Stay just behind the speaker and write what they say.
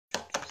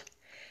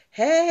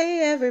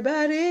Hey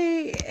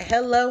everybody.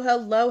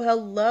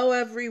 Hello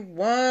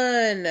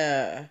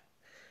everyone.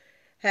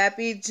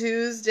 Happy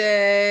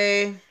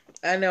Tuesday.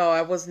 I know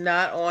I was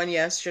not on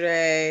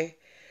yesterday.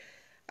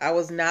 I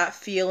was not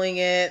feeling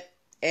it,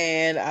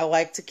 and I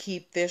like to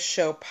keep this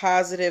show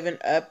positive and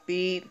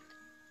upbeat.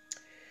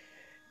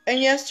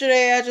 And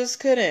yesterday I just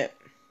couldn't.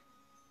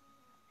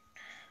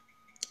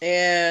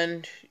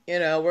 And,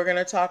 we're going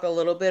to talk a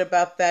little bit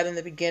about that in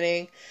the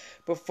beginning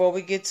before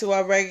we get to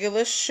our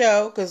regular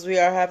show, because we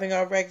are having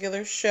our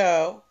regular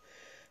show.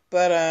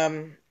 But,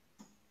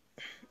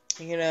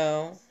 we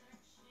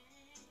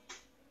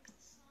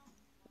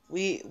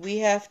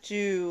have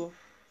to,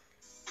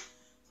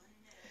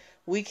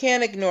 we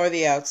can't ignore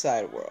the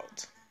outside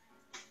world.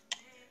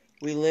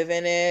 We live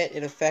in it.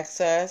 It affects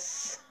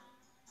us.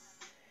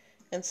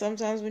 And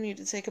sometimes we need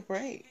to take a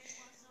break.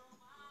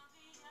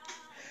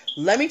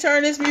 Let me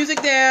turn this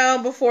music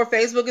down before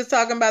Facebook is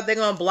talking about they're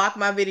going to block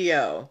my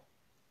video.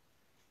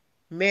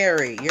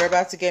 Mary, you're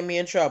about to get me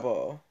in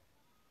trouble.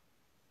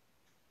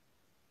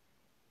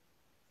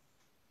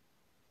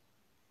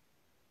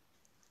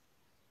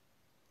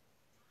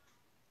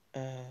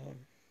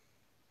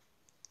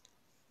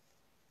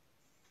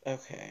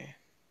 Okay.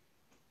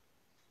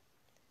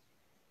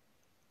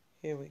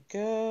 Here we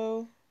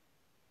go.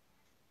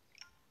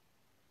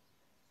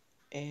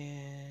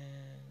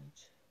 And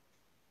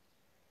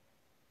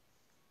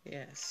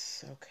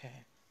yes,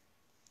 okay.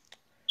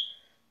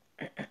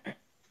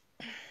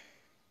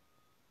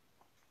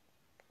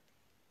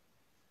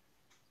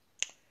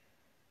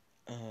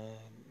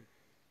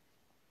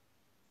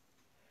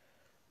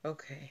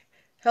 Okay.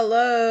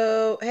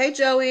 Hello. Hey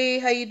Joey,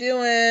 how you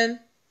doing?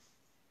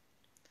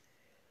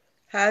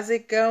 How's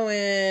it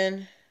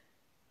going?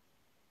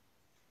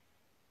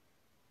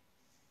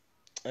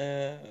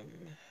 Okay.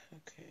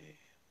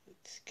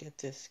 Let's get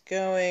this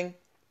going.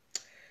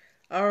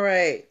 All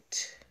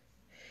right.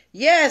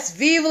 Yes,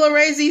 vive la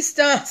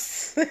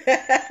résistance.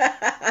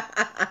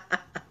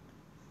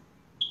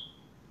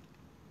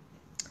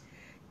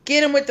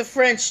 Get him with the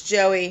French,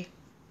 Joey.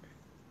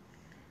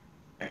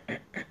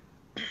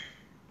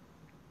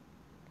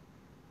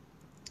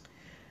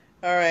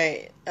 All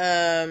right.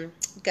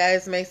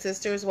 Guys, my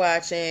sister's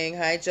watching.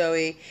 Hi,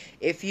 Joey.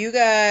 If you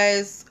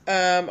guys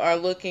are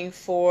looking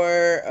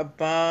for a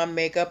bomb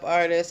makeup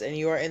artist and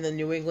you are in the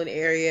New England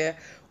area,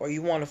 or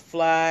you want to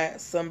fly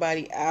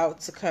somebody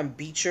out to come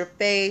beat your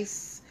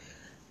face,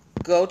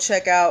 go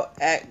check out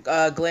at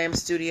Glam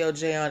Studio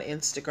J on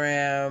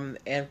Instagram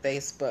and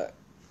Facebook.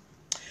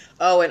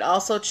 Oh, and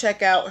also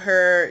check out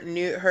her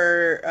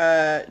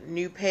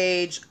new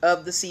page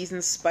of the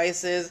seasoned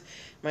spices.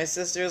 My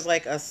sister's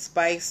like a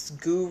spice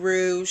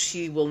guru.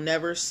 She will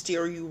never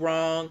steer you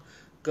wrong.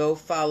 Go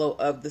follow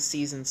Of the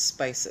Seasoned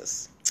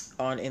Spices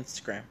on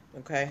Instagram.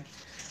 Okay.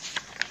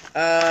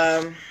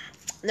 Now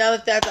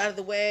that that's out of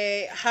the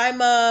way, hi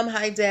Mom,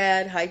 hi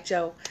Dad, hi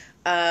Joe.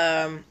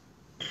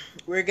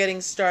 We're getting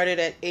started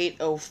at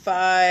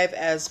 8:05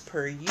 as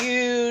per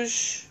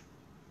usual.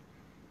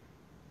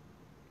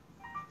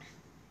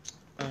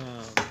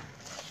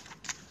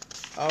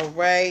 All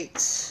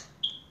right.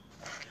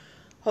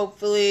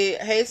 Hopefully,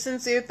 hey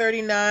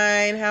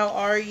Sincere39, how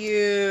are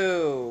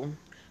you?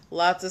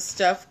 Lots of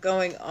stuff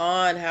going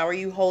on. How are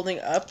you holding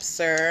up,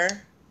 sir?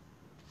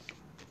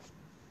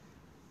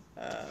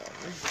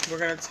 We're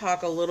going to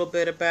talk a little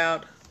bit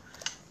about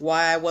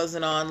why I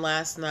wasn't on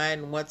last night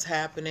and what's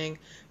happening.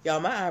 Y'all,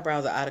 my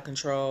eyebrows are out of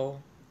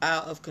control.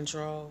 Out of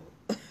control.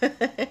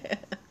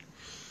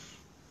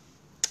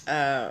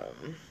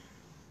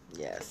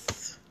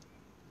 Yes.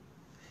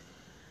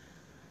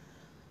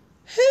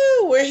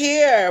 Whew, we're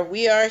here.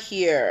 We are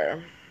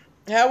here.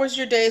 How was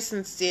your day,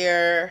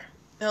 Sincere?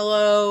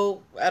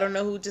 Hello. I don't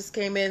know who just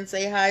came in.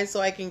 Say hi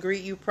so I can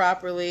greet you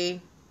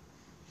properly.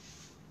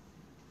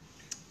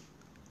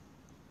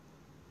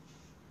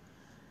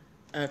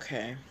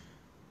 Okay.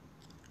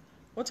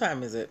 What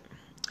time is it?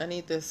 I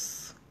need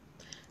this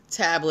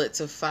tablet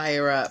to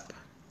fire up.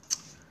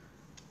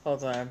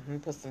 Hold on. Let me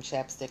put some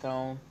chapstick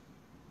on.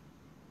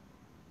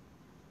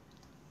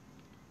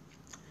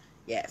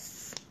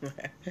 Yes.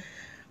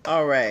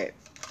 All right.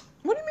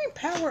 What do you mean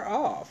power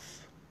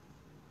off?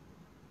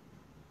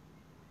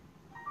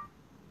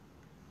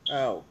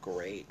 Oh,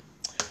 great.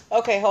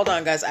 Okay, hold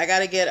on, guys. I got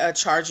to get a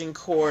charging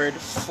cord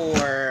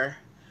for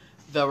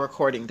the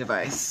recording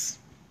device.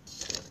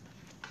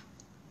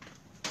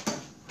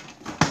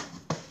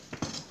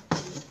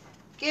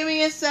 Give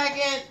me a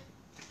second.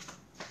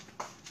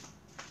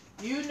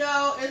 You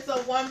know it's a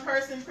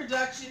one-person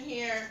production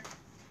here.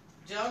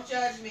 Don't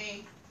judge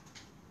me.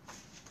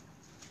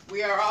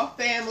 We are all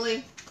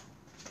family.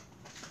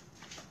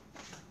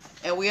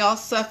 And we all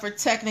suffer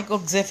technical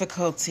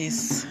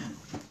difficulties.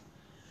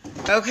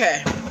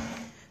 Okay.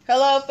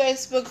 Hello,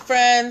 Facebook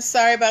friends.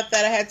 Sorry about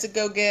that. I had to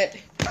go get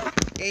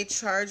a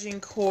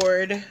charging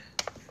cord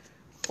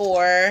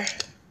for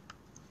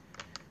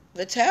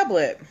the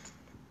tablet.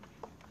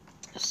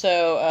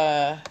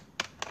 So,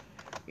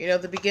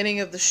 the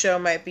beginning of the show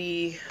might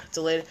be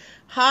delayed.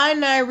 Hi,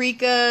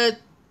 Nyrika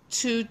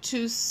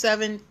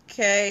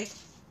 227K.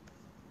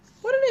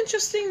 What an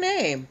interesting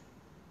name.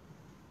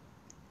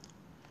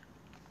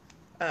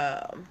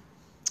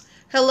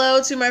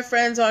 Hello to my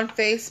friends on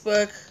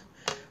Facebook.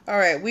 All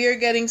right, we are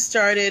getting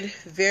started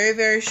very,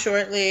 very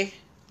shortly.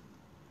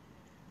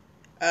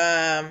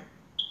 Yeah,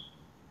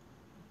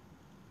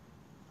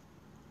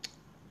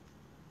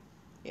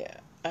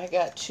 I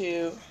got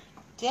to...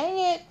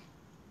 Dang it.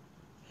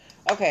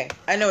 Okay,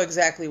 I know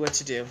exactly what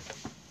to do.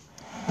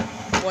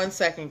 1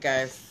 second,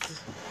 guys.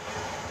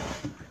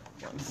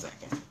 1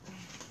 second.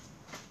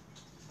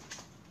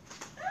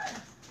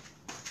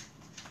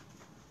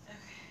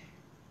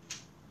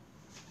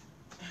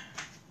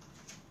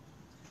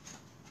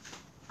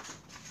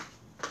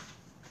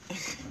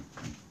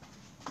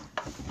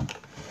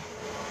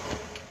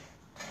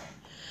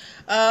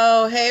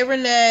 Oh, hey,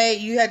 Renee.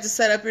 You had to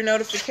set up your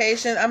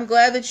notification. I'm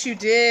glad that you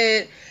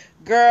did.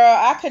 Girl,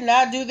 I could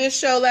not do this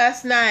show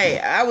last night.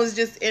 I was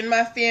just in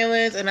my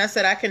feelings, and I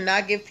said I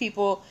cannot give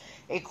people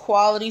a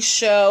quality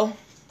show.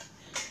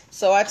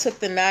 So I took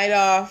the night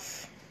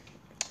off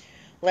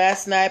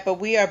last night, but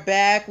we are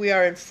back. We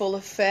are in full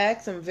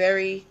effect. I'm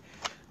feeling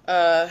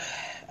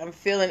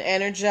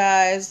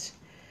energized.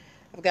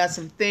 I've got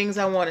some things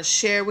I want to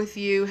share with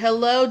you.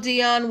 Hello,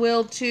 Dion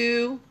Will,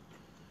 too.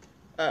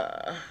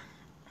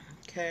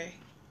 Okay.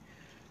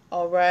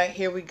 All right,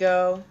 here we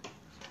go.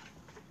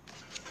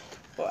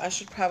 Well, I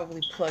should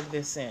probably plug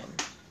this in.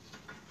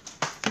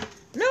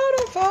 No,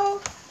 don't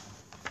fall.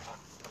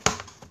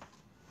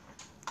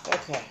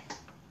 Okay.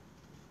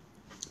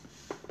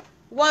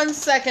 1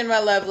 second, my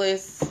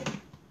lovelies.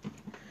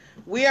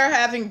 We are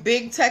having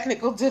big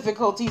technical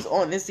difficulties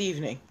on this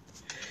evening,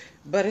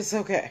 but it's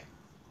okay.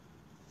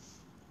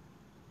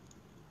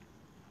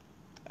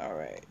 All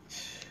right.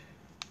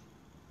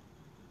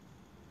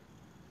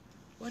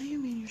 What do you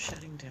mean you're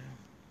shutting down?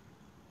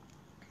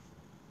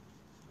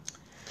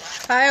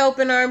 Hi,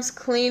 Open Arms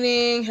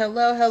Cleaning.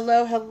 Hello,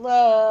 hello,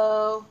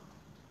 hello.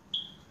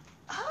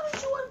 How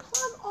did you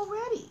unplug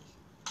already?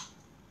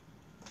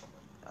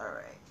 All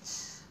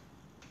right.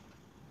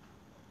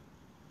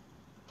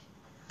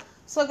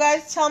 So,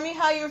 guys, tell me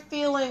how you're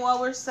feeling while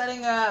we're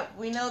setting up.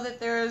 We know that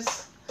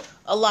there's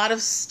a lot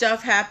of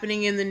stuff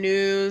happening in the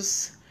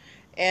news.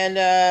 And,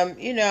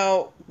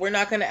 we're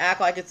not going to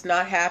act like it's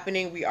not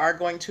happening. We are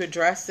going to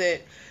address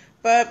it.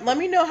 But let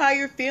me know how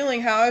you're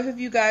feeling. How have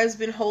you guys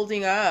been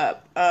holding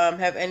up?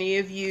 Have any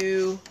of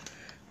you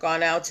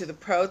gone out to the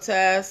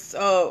protests?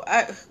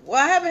 I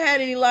haven't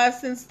had any live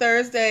since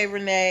Thursday,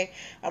 Renee.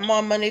 I'm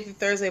on Monday through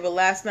Thursday, but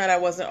last night I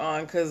wasn't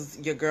on because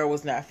your girl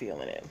was not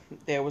feeling it.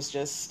 There was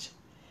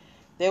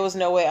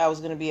no way I was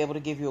going to be able to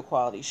give you a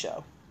quality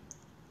show.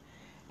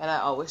 And I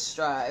always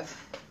strive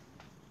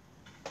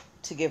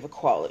to give a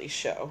quality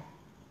show.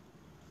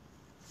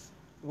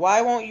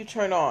 Why won't you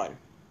turn on?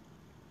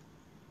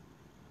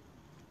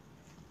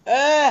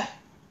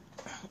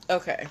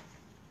 Okay.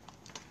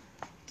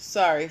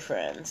 Sorry,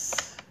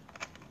 friends.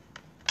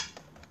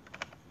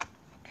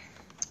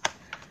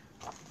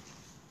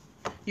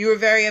 You were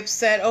very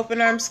upset. Open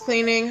Arms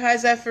Cleaning. Hi,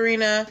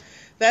 Zephyrina.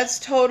 That's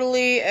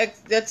totally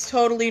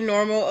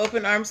normal.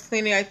 Open Arms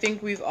Cleaning. I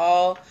think we've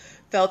all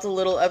felt a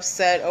little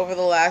upset over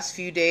the last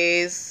few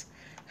days.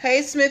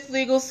 Hey, Smith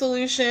Legal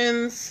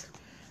Solutions.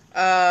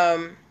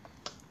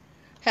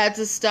 Had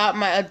to stop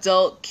my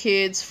adult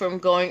kids from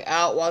going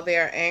out while they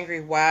are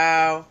angry.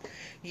 Wow.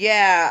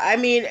 Yeah, I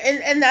mean,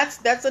 and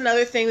that's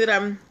another thing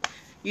that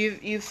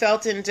you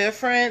felt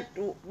indifferent.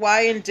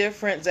 Why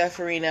indifferent,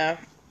 Zephyrina?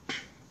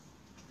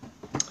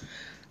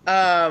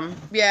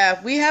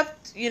 Yeah, we have,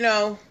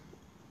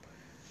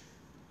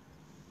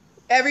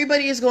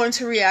 everybody is going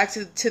to react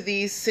to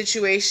these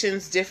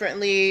situations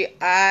differently.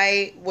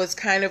 I was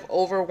kind of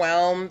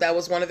overwhelmed. That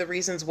was one of the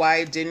reasons why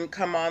I didn't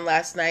come on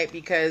last night,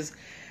 because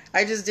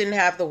I just didn't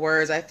have the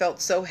words. I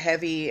felt so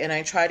heavy, and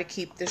I try to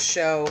keep the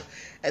show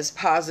as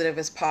positive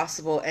as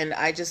possible, and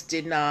I just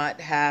did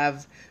not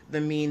have the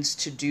means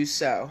to do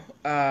so.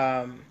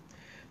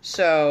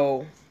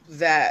 So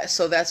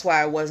that's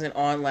why I wasn't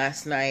on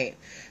last night.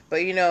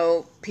 But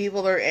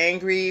people are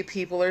angry,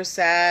 people are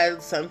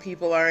sad, some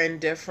people are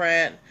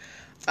indifferent.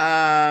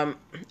 I'm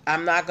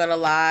not gonna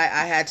lie,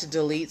 I had to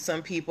delete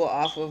some people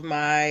off of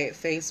my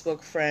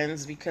Facebook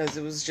friends because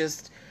it was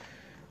just,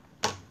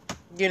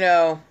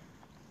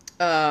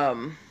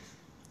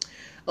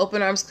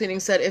 Open Arms Cleaning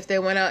said if they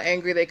went out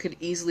angry, they could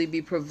easily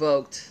be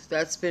provoked.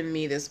 That's been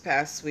me this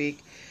past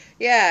week.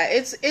 Yeah,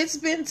 it's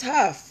been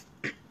tough.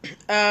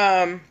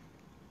 But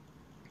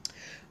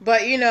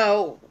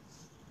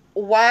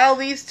while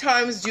these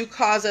times do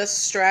cause us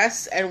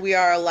stress and we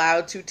are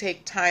allowed to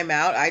take time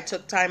out, I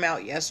took time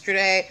out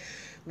yesterday,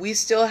 we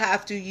still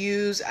have to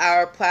use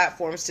our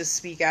platforms to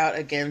speak out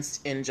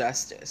against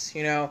injustice.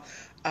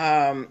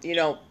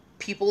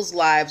 People's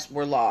lives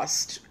were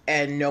lost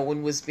and no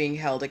one was being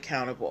held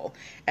accountable.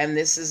 And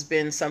this has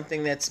been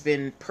something that's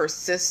been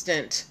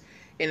persistent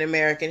in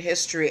American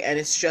history, and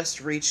it's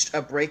just reached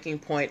a breaking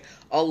point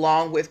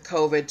along with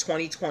COVID.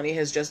 2020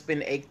 has just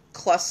been a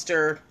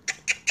cluster,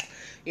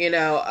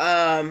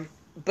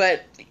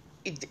 but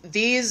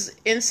these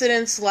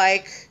incidents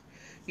like,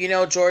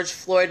 George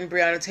Floyd and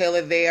Breonna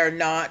Taylor, they are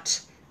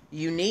not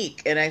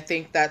unique. And I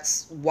think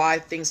that's why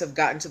things have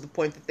gotten to the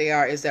point that they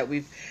are, is that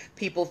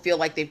people feel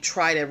like they've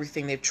tried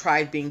everything. They've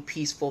tried being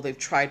peaceful. They've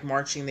tried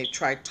marching. They've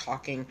tried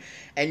talking,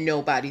 and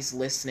nobody's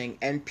listening.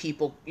 And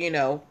people, you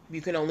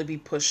can only be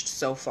pushed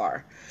so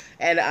far.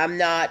 And I'm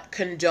not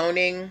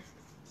condoning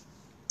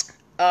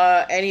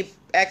any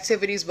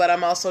activities, but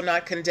I'm also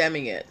not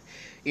condemning it.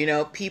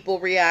 People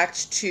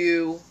react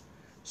to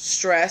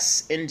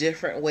stress in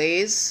different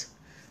ways.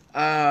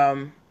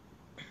 And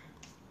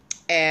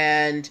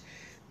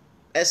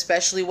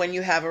especially when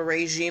you have a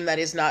regime that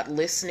is not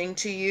listening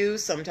to you,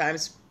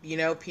 sometimes,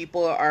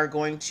 people are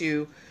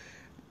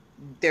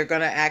they're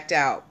going to act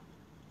out.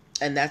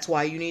 And that's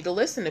why you need to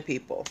listen to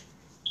people.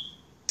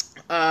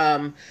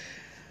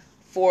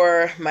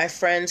 For my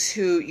friends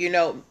who,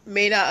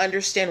 may not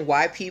understand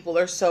why people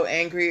are so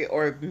angry,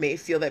 or may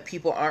feel that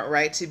people aren't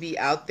right to be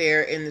out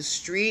there in the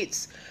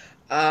streets,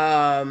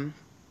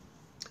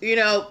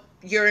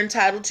 you're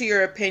entitled to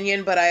your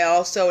opinion, but I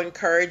also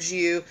encourage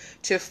you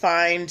to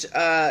find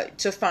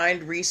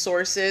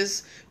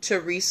resources to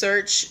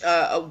research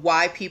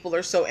why people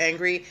are so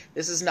angry.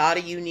 This is not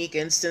a unique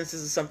instance.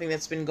 This is something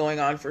that's been going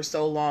on for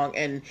so long,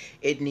 and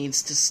it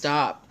needs to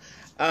stop.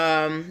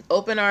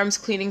 Open Arms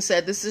Cleaning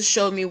said, "This has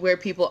showed me where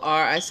people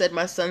are. I said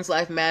my son's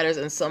life matters,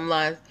 and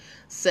someone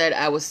said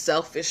I was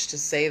selfish to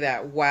say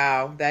that."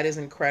 Wow, that is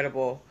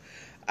incredible.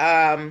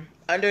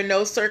 Under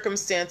no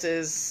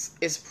circumstances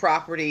is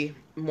property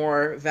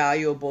more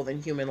valuable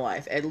than human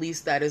life. At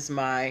least that is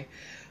my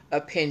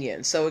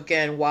opinion. So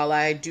again, while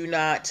I do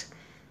not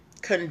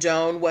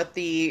condone what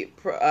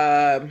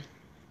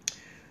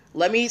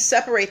let me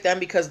separate them,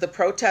 because the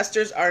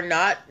protesters are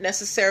not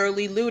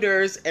necessarily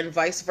looters and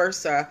vice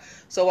versa.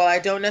 So while I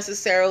don't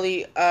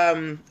necessarily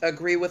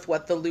agree with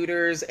what the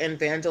looters and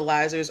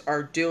vandalizers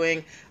are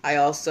doing, I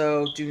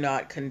also do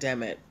not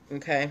condemn it.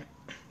 Okay.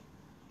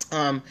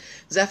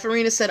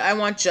 Zephyrina said, "I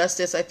want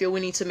justice. I feel we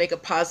need to make a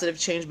positive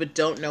change, but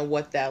don't know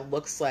what that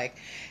looks like."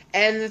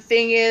 And the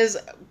thing is,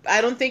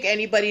 I don't think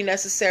anybody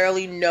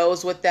necessarily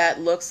knows what that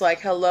looks like.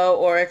 Hello,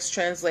 Oryx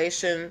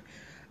Translation.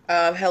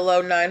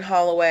 Hello, Nine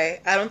Holloway.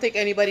 I don't think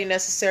anybody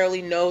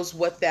necessarily knows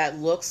what that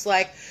looks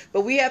like,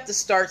 but we have to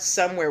start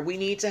somewhere. We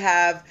need to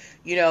have,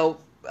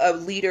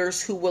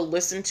 leaders who will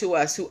listen to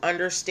us, who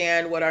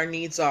understand what our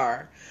needs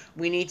are.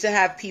 We need to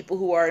have people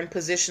who are in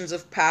positions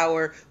of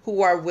power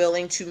who are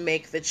willing to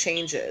make the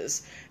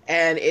changes.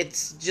 And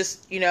it's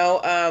just,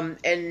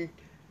 nobody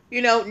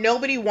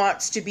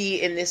wants to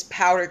be in this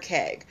powder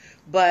keg,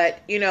 but,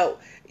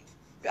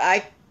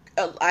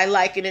 I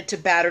liken it to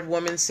battered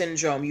woman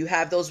syndrome. You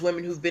have those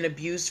women who've been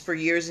abused for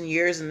years and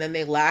years, and then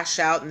they lash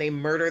out and they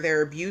murder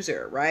their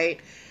abuser, right?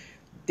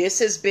 This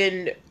has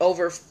been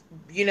over,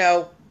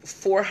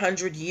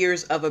 400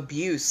 years of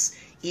abuse.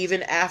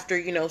 Even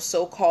after,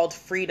 so-called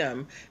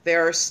freedom,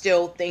 there are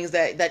still things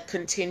that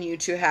continue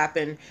to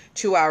happen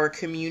to our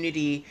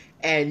community,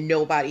 and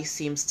nobody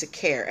seems to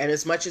care. And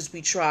as much as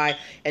we try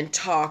and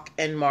talk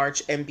and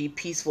march and be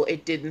peaceful,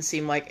 it didn't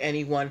seem like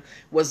anyone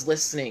was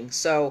listening.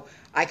 So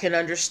I can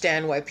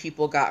understand why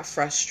people got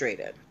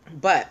frustrated.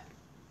 But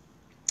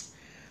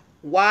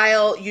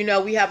while,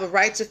 we have a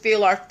right to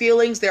feel our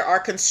feelings, there are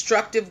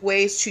constructive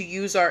ways to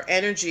use our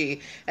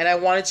energy. And I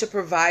wanted to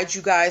provide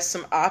you guys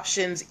some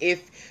options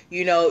if,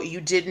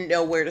 you didn't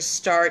know where to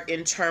start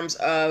in terms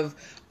of,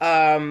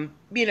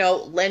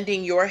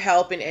 lending your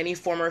help in any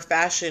form or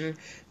fashion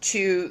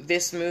to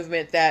this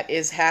movement that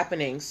is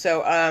happening.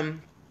 So,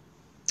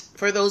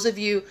 for those of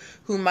you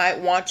who might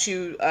want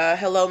to,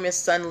 hello, Miss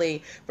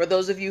Sunley, for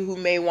those of you who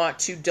may want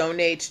to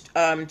donate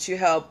to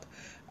help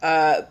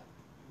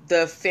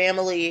the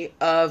family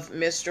of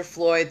Mr.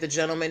 Floyd, the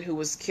gentleman who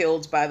was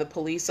killed by the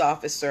police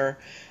officer,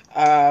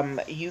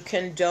 you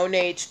can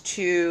donate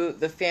to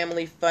the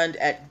family fund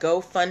at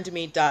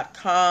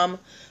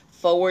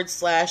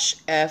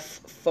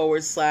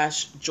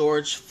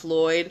gofundme.com/F/George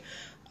Floyd.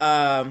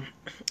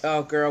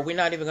 Oh, girl, we're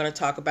not even going to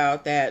talk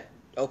about that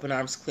open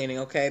arms cleaning,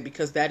 okay?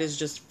 Because that is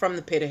just from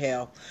the pit of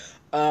hell.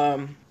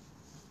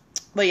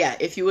 But yeah,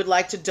 if you would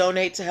like to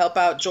donate to help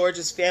out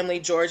George's family,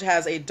 George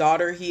has a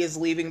daughter he is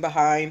leaving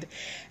behind,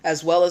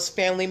 as well as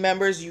family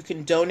members. You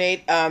can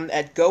donate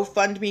at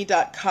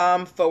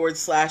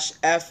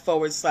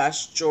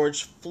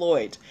gofundme.com/F/George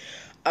Floyd.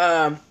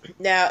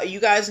 Now, you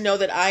guys know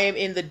that I am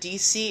in the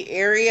DC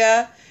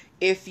area.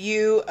 If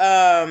you,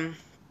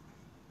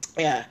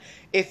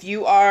 if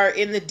you are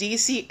in the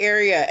DC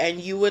area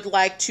and you would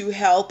like to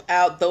help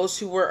out those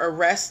who were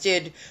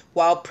arrested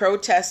while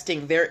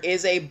protesting, there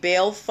is a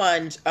bail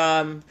fund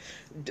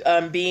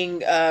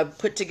being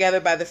put together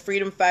by the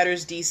Freedom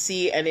Fighters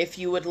DC. And if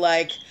you would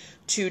like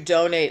to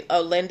donate,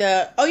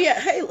 Linda,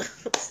 hey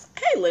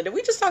Linda,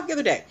 we just talked the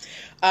other day.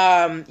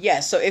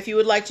 So if you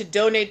would like to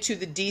donate to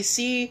the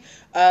DC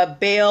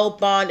Bail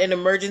Bond and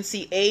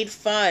Emergency Aid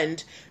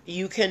Fund,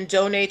 you can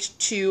donate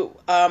to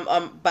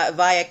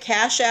via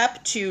Cash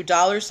App to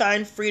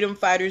 $Freedom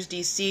Fighters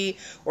DC,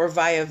 or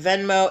via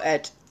Venmo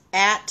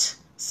at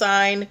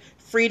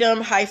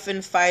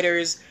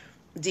freedom-fighters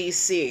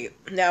DC.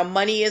 Now,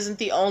 money isn't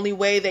the only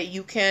way that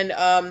you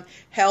can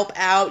help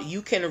out.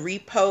 You can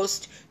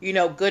repost,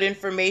 good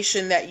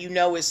information that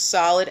is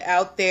solid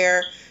out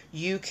there.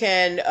 You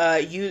can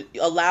you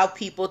allow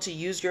people to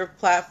use your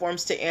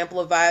platforms to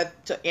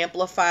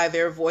amplify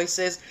their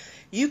voices.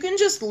 You can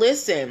just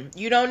listen.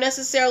 You don't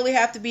necessarily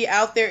have to be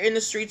out there in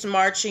the streets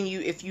marching.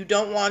 If you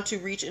don't want to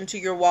reach into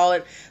your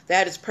wallet,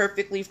 that is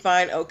perfectly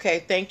fine.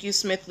 Okay, thank you,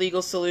 Smith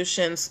Legal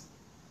Solutions.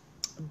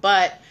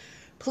 But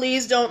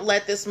please don't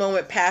let this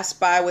moment pass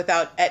by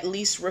without at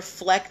least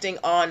reflecting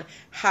on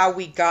how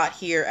we got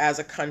here as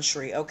a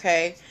country,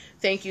 okay?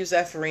 Thank you,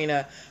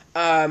 Zephyrina.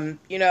 Even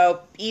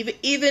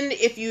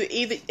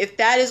if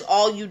that is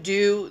all you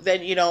do,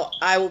 then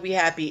I will be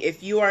happy.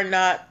 If you are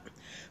not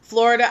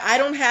Florida, I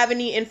don't have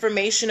any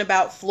information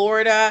about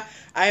Florida.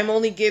 I am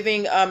only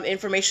giving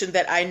information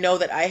that I know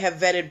that I have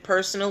vetted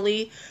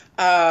personally.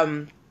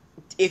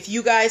 If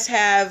you guys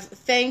have,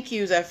 thank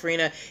you,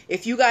 Zephyrina.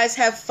 If you guys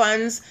have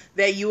funds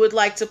that you would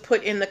like to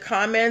put in the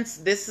comments,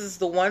 this is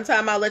the one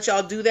time I'll let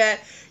y'all do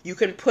that. You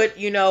can put,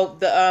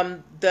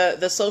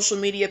 the social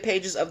media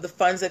pages of the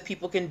funds that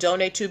people can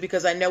donate to,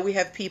 because I know we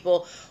have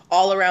people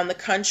all around the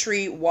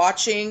country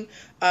watching.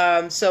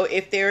 So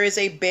if there is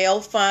a bail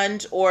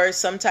fund or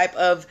some type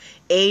of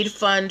aid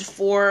fund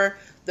for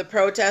the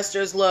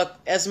protesters, look,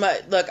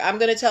 I'm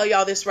going to tell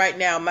y'all this right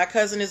now. My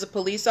cousin is a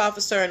police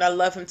officer and I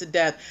love him to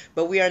death,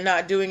 but we are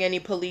not doing any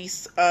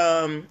police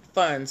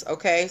funds,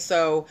 okay?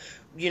 So,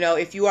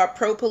 if you are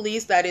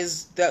pro-police,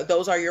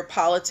 those are your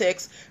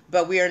politics,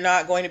 but we are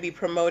not going to be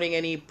promoting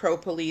any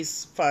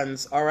pro-police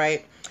funds, all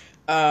right?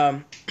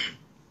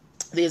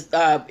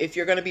 If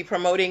you're going to be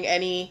promoting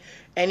any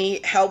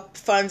help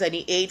funds,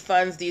 any aid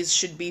funds, these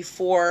should be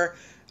for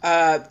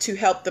to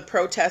help the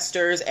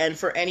protesters and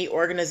for any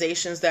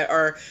organizations that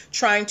are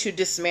trying to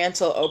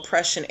dismantle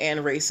oppression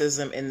and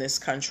racism in this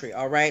country,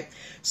 all right?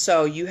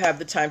 So you have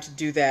the time to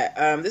do that.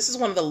 This is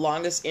one of the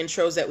longest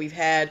intros that we've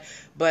had,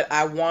 but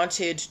I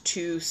wanted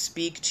to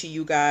speak to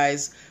you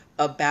guys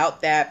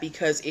about that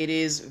because it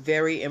is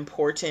very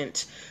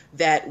important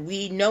that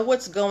we know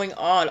what's going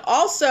on.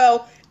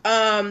 Also,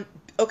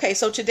 okay,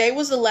 so today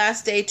was the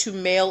last day to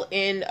mail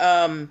in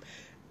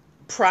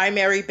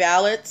primary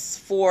ballots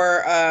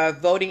for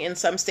voting in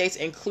some states,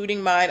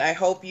 including mine. I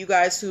hope you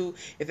guys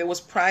if it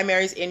was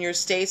primaries in your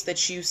states,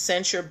 that you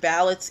sent your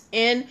ballots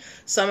in.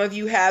 Some of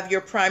you have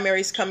your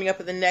primaries coming up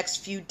in the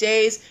next few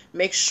days.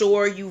 Make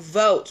sure you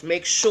vote.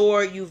 Make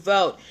sure you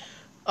vote.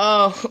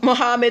 Oh,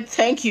 Muhammad,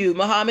 thank you.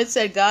 Muhammad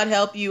said, God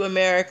help you,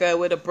 America,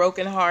 with a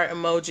broken heart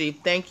emoji.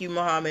 Thank you,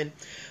 Muhammad.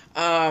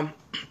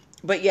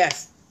 But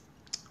yes,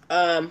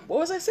 what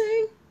was I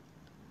saying?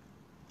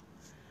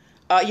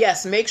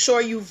 Yes, make sure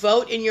you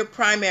vote in your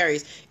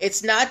primaries.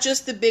 It's not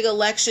just the big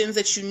elections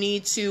that you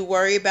need to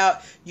worry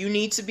about. You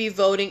need to be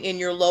voting in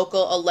your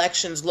local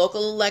elections.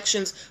 Local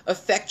elections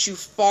affect you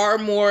far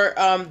more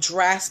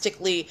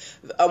drastically.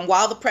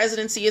 While the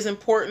presidency is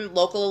important,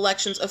 local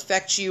elections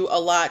affect you a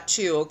lot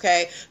too,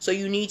 okay? So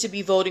you need to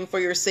be voting for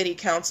your city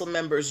council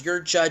members, your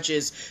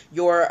judges,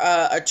 your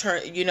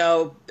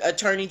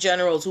attorney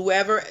generals,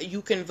 whoever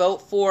you can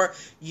vote for.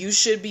 You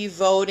should be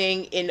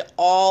voting in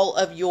all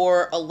of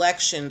your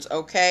elections,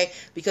 okay?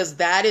 Because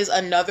that is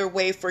another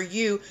way for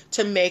you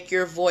to make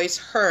your voice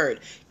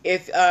heard.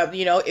 If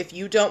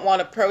you don't want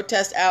to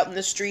protest out in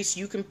the streets,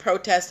 you can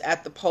protest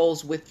at the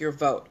polls with your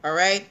vote, all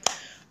right?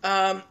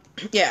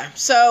 Yeah,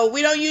 so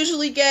we don't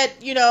usually get,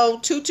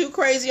 too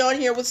crazy on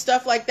here with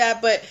stuff like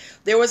that, but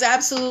there was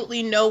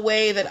absolutely no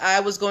way that I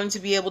was going to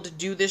be able to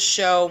do this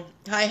show.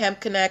 Hi, Hemp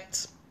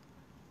Connect.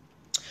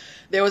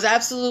 There was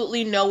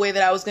absolutely no way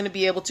that I was going to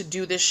be able to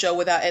do this show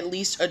without at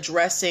least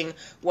addressing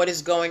what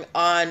is going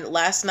on.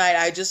 Last night,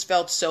 I just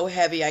felt so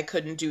heavy I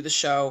couldn't do the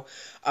show.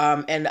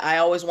 And I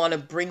always want to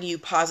bring you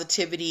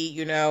positivity,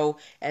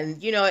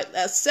 and,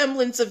 a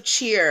semblance of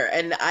cheer.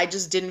 And I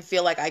just didn't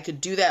feel like I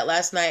could do that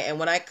last night. And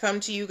when I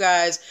come to you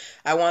guys,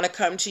 I want to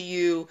come to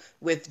you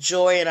with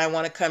joy and I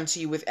want to come to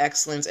you with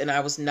excellence. And I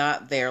was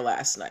not there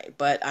last night,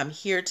 but I'm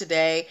here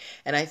today.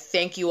 And I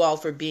thank you all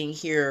for being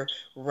here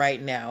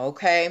right now.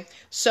 Okay.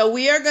 So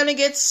we are going to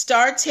get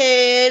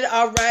started.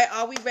 All right.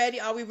 Are we ready?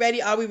 Are we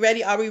ready? Are we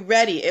ready? Are we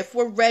ready? If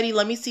we're ready,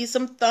 let me see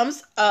some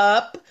thumbs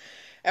up.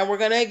 And we're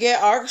going to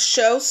get our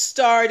show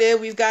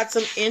started. We've got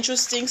some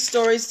interesting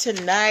stories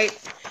tonight.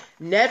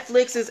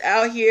 Netflix is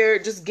out here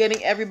just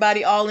getting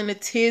everybody all in a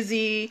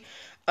tizzy.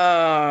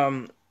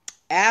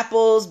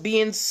 Apple's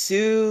being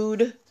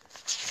sued.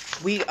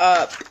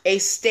 A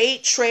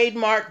state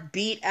trademark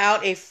beat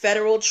out a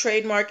federal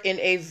trademark in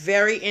a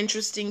very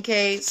interesting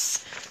case.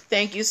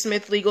 Thank you,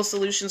 Smith Legal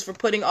Solutions, for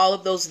putting all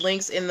of those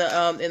links in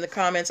the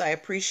comments. I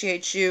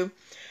appreciate you.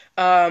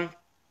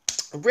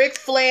 Ric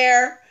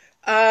Flair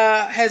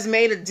has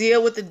made a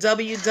deal with the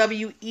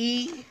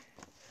WWE.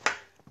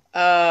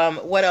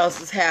 What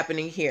else is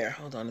happening here?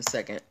 Hold on a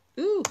second.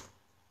 Ooh.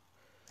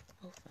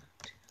 5,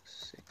 2,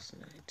 6,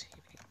 19,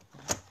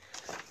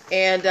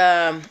 8, 9.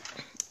 And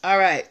All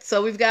right,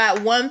 so we've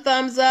got one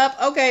thumbs up.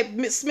 Okay,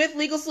 Smith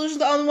Legal Solutions,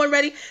 the only one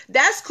ready.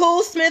 That's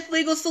cool, Smith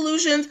Legal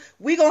Solutions.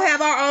 We gonna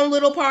have our own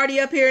little party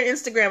up here on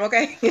Instagram,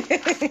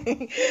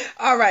 okay?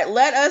 All right,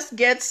 let us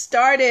get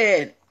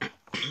started.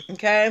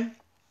 Okay.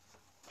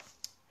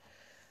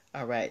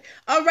 All right.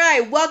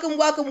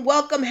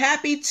 Welcome.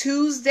 Happy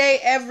Tuesday,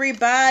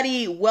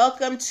 everybody.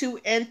 Welcome to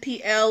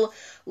NPL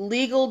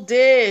Legal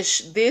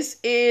Dish. This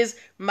is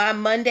my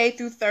Monday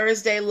through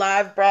Thursday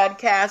live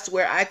broadcast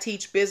where I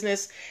teach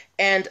business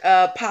and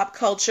pop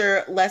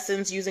culture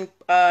lessons using,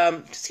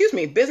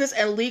 business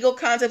and legal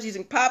concepts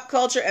using pop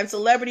culture and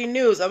celebrity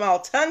news. I'm all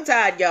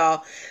tongue-tied,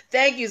 y'all.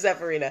 Thank you,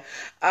 Zephyrina.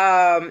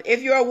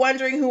 If you are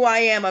wondering who I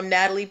am, I'm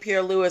Natalie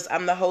Pierre-Lewis.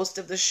 I'm the host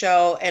of the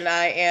show, and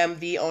I am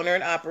the owner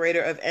and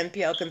operator of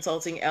NPL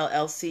Consulting,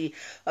 LLC,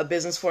 a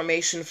business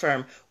formation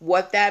firm.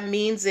 What that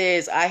means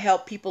is I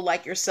help people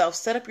like yourself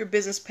set up your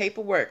business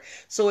paperwork.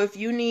 So if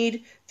you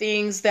need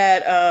things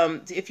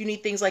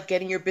like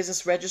getting your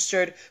business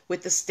registered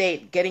with the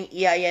state, getting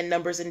EIN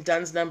numbers and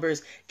DUNS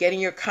numbers, getting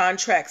your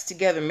contracts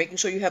together, making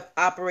sure you have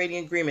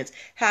operating agreements,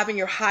 having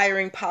your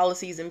hiring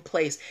policies in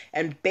place,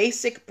 and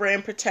basic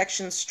brand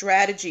protection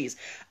strategies,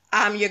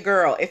 I'm your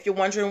girl. If you're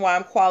wondering why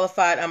I'm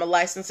qualified, I'm a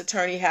licensed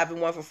attorney, having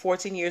one for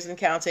 14 years and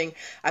counting.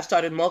 I've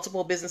started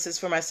multiple businesses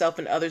for myself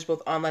and others,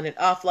 both online and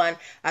offline.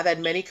 I've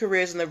had many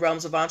careers in the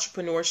realms of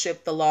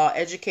entrepreneurship, the law,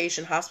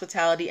 education,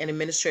 hospitality, and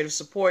administrative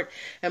support.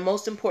 And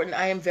most important,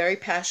 I am very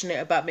passionate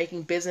about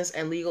making business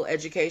and legal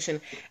education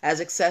as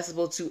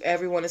accessible to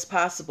everyone as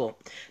possible.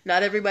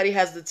 Not everybody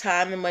has the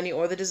time, the money,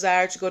 or the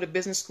desire to go to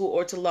business school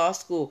or to law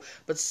school,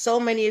 but so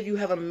many of you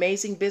have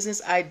amazing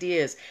business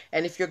ideas.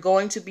 And if you're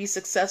going to be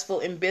successful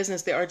in business,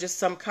 there are just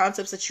some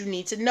concepts that you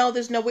need to know.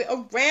 There's no way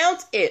around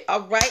it.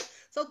 All right.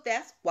 So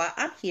that's why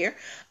I'm here.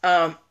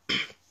 And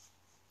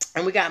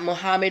we got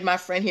Mohammed, my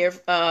friend here,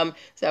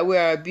 that we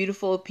are a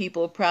beautiful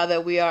people, proud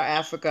that we are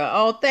Africa.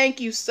 Oh, thank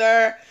you,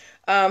 sir.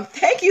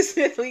 Thank you,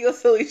 Smith Legal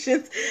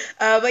Solutions.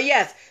 But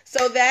yes,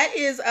 so that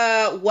is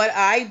what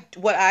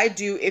I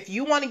do. If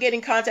you want to get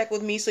in contact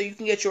with me so you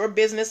can get your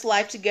business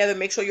life together,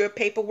 make sure your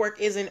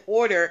paperwork is in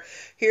order,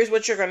 here's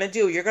what you're going to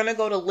do. You're going to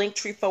go to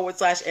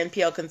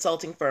linktr.ee/NPL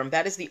Consulting Firm.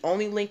 That is the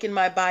only link in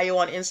my bio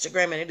on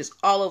Instagram, and it is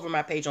all over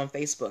my page on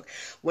Facebook.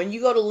 When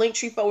you go to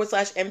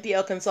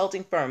linktr.ee/NPL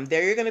Consulting Firm,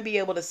 there you're going to be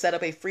able to set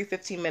up a free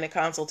 15-minute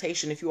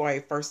consultation if you are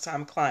a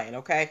first-time client,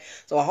 okay?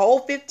 So a whole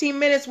 15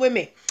 minutes with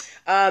me.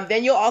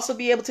 Then you'll also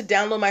be able to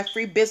download my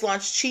free Biz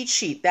Launch cheat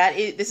sheet.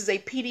 This is a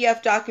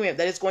PDF document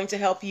that is going to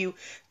help you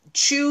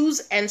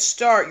choose and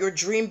start your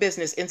dream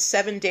business in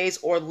 7 days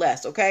or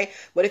less, okay?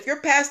 But if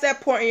you're past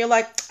that point and you're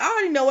like, I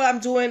already know what I'm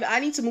doing, I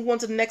need to move on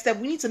to the next step,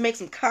 we need to make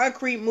some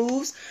concrete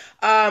moves,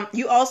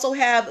 you also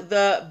have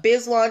the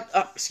Business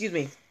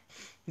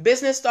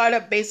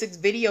Startup Basics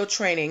video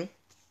training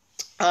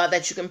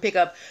that you can pick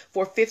up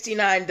for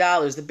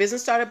 $59. The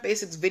Business Startup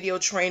Basics video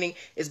training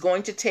is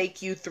going to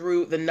take you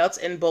through the nuts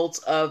and bolts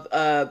of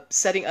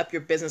setting up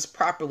your business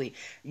properly.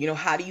 You know,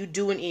 how do you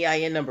do an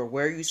EIN number?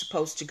 Where are you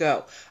supposed to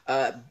go?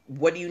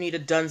 What do you need a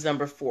DUNS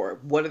number for?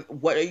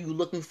 What are you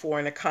looking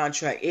for in a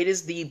contract? It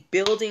is the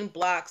building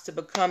blocks to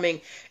becoming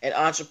an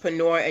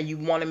entrepreneur, and you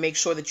want to make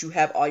sure that you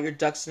have all your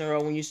ducks in a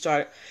row when you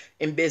start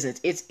in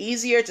business. It's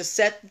easier to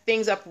set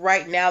things up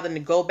right now than to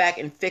go back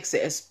and fix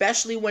it,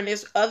 especially when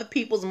there's other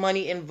people's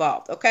money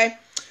involved, okay?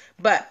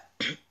 But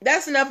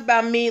that's enough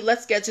about me.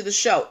 Let's get to the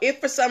show. If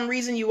for some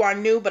reason you are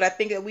new, but I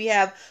think that we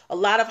have a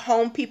lot of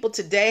home people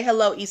today.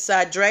 Hello,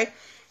 Eastside Dre.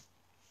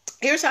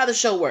 Here's how the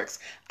show works.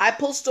 I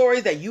pull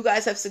stories that you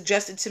guys have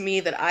suggested to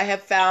me that I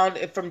have found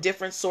from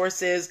different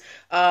sources.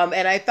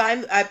 And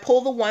I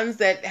pull the ones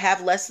that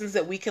have lessons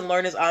that we can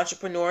learn as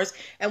entrepreneurs,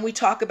 and we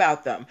talk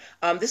about them.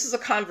 This is a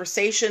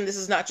conversation. This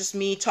is not just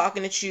me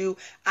talking at you.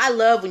 I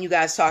love when you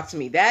guys talk to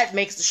me. That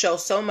makes the show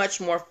so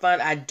much more fun.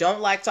 I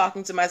don't like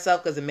talking to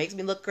myself because it makes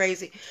me look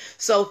crazy.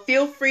 So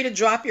feel free to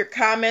drop your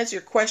comments,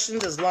 your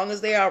questions, as long as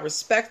they are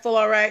respectful,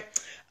 all right?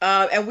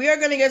 And we are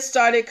going to get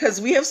started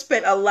because we have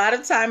spent a lot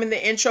of time in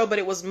the intro, but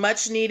it was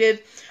much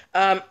needed.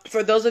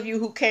 For those of you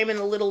who came in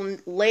a little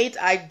late,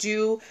 I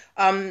do,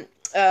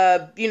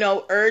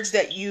 urge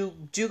that you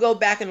do go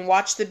back and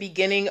watch the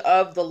beginning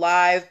of the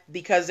live,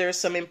 because there's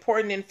some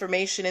important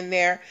information in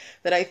there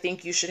that I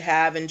think you should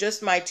have, and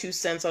just my 2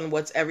 cents on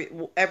what's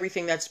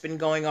everything that's been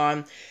going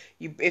on.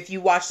 If you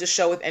watch the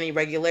show with any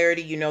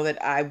regularity, you know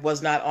that I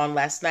was not on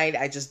last night.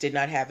 I just did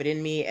not have it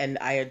in me, and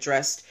I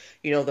addressed,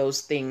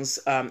 those things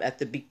at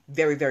the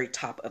very, very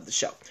top of the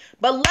show.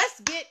 But let's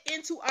get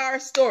into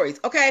our stories,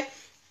 okay?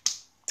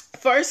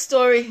 First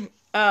story.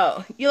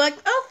 Oh, you're like,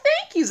 oh,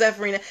 thank you,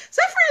 Zephyrina.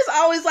 Zephyrina's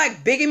always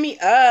like bigging me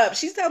up.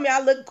 She's telling me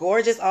I look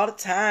gorgeous all the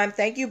time.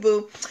 Thank you,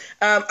 boo.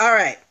 All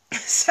right.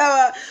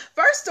 So,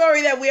 first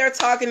story that we are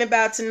talking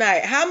about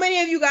tonight. How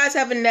many of you guys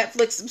have a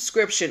Netflix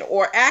subscription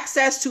or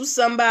access to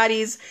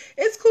somebody's,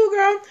 it's cool,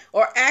 girl,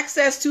 or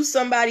access to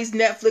somebody's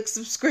Netflix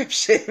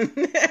subscription?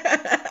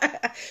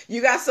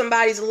 You got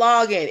somebody's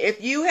login. If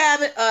you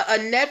have a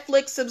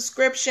Netflix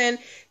subscription,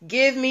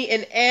 give me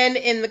an N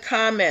in the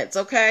comments,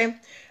 okay?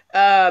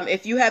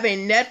 If you have a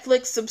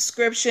Netflix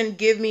subscription,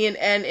 give me an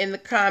N in the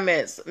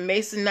comments.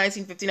 Mason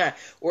 1959.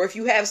 Or if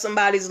you have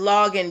somebody's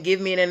login,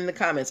 give me an N in the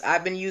comments.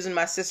 I've been using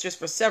my sister's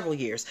for several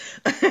years.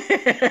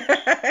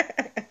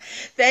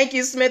 Thank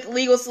you, Smith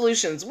Legal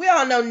Solutions. We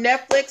all know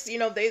Netflix. You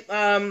know,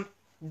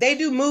 they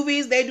do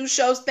movies, they do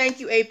shows. Thank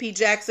you, AP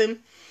Jackson.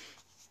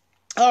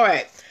 All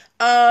right.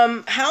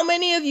 How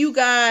many of you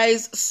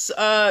guys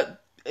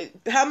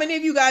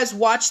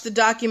watched the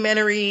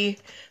documentary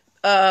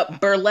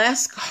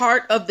Burlesque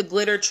Heart of the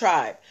Glitter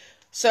Tribe?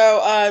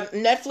 So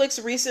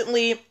Netflix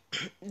recently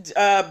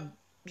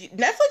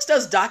Netflix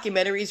does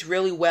documentaries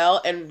really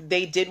well, and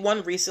they did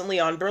one recently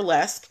on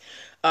burlesque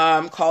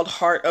called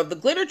Heart of the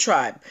Glitter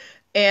Tribe.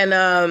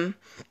 And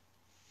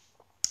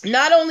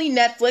not only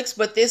Netflix,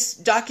 but this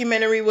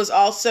documentary was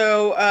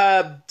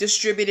also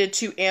distributed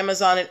to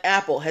Amazon and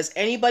Apple. Has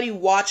anybody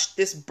watched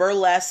this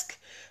burlesque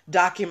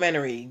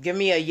documentary? Give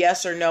me a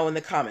yes or no in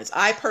the comments.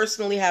 I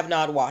personally have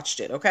not watched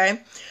it,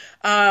 okay?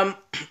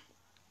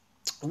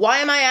 Why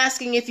am I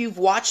asking if you've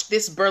watched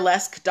this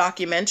burlesque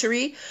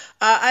documentary?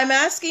 I'm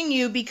asking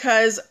you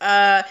because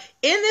in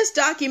this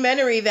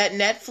documentary that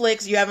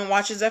Netflix, you haven't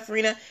watched it,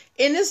 Zephyrina?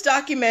 In this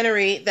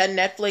documentary that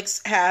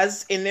Netflix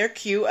has in their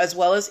queue, as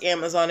well as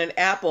Amazon and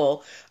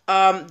Apple,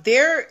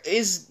 there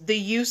is the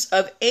use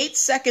of 8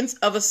 seconds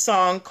of a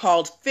song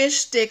called Fish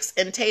Sticks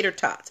and Tater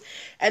Tots.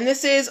 And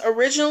this is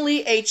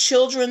originally a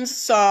children's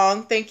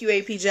song, thank you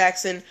AP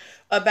Jackson,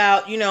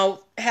 about, you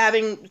know,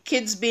 having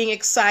kids being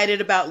excited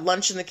about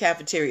lunch in the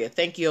cafeteria.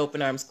 Thank you,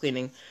 Open Arms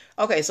Cleaning.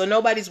 Okay, so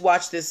nobody's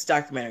watched this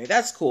documentary.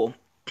 That's cool.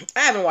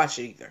 I haven't watched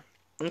it either.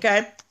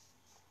 Okay?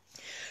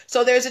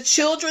 So there's a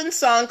children's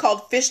song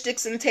called Fish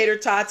Sticks and Tater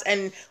Tots,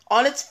 and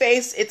on its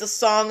face, it's a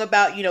song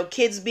about, you know,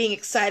 kids being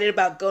excited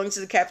about going to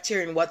the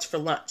cafeteria and what's for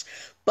lunch.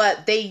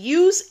 But they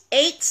use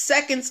 8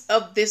 seconds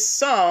of this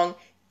song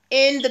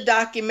in the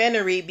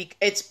documentary.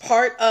 It's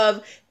part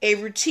of a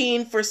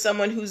routine for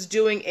someone who's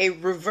doing a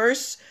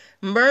reverse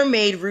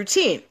mermaid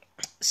routine.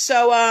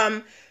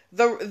 So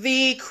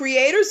the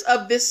creators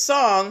of this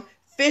song,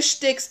 Fish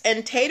Sticks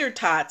and Tater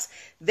Tots,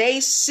 they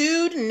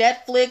sued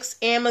Netflix,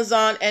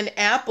 Amazon, and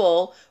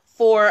Apple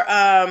for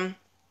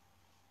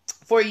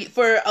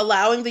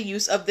allowing the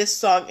use of this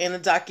song in the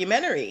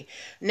documentary.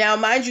 Now,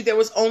 mind you, there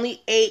was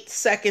only 8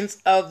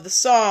 seconds of the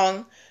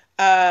song,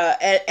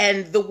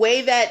 and the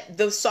way that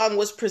the song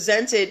was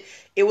presented,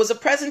 it was a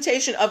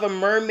presentation of a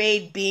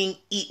mermaid being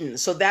eaten.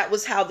 So that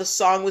was how the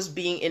song was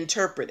being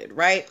interpreted,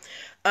 right?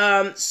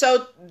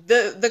 So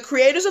the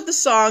creators of the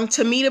song,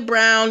 Tamita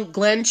Brown,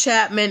 Glenn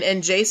Chapman,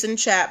 and Jason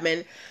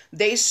Chapman,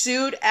 they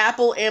sued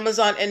Apple,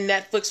 Amazon, and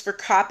Netflix for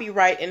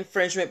copyright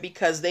infringement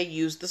because they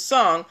used the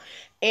song.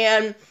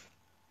 And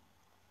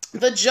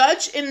the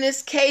judge in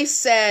this case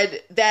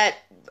said that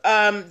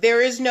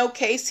there is no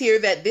case here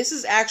that this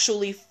is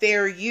actually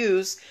fair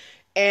use,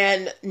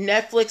 and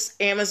Netflix,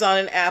 Amazon,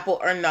 and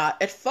Apple are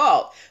not at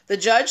fault. The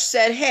judge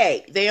said,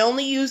 hey, they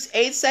only used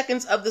 8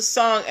 seconds of the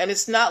song, and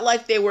it's not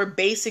like they were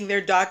basing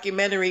their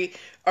documentary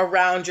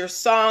around your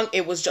song.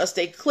 It was just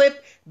a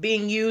clip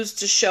being used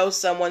to show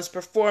someone's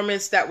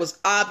performance that was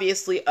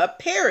obviously a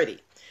parody.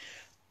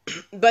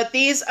 But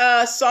these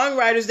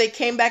songwriters, they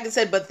came back and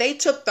said, but they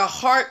took the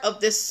heart of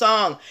this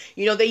song.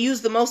 You know, they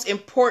used the most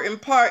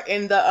important part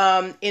in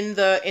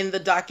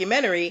the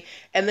documentary,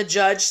 and the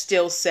judge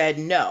still said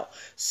no.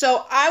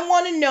 So I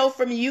want to know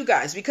from you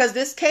guys, because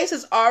this case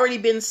has already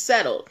been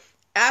settled.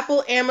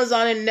 Apple,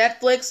 Amazon, and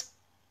Netflix,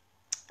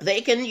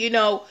 they can, you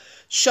know,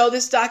 show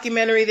this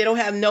documentary. They don't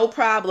have no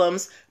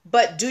problems.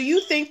 But do you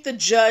think the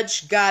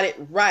judge got it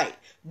right?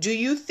 Do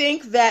you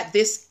think that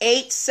this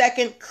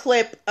 8-second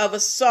clip of a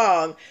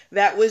song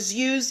that was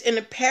used in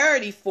a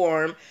parody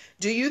form,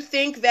 do you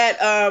think that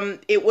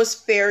it was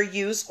fair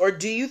use, or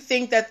do you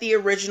think that the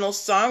original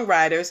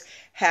songwriters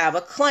have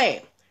a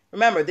claim?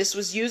 Remember, this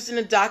was used in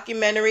a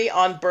documentary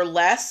on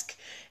burlesque,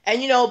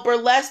 and, you know,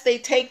 burlesque, they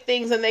take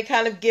things and they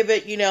kind of give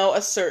it, you know,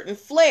 a certain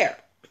flair.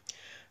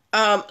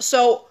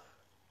 So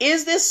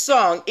is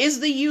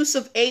the use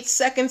of 8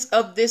 seconds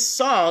of this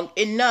song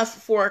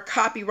enough for a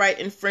copyright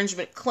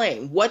infringement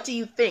claim? What do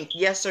you think?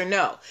 Yes or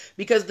no?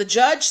 Because the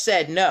judge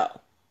said no.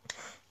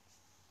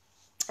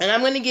 And I'm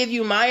going to give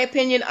you my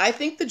opinion. I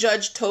think the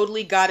judge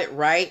totally got it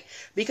right,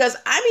 because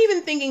I'm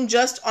even thinking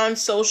just on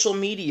social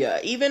media,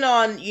 even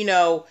on, you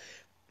know,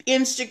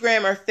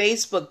 Instagram or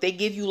Facebook, they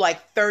give you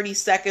like 30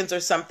 seconds or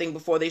something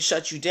before they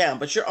shut you down,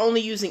 but you're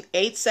only using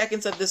 8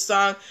 seconds of this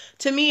song.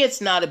 To me, it's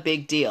not a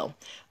big deal.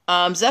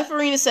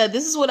 Zephyrina said,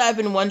 this is what I've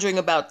been wondering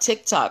about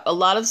TikTok. A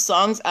lot of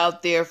songs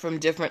out there from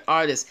different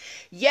artists.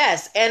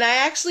 Yes, and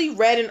I actually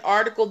read an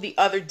article the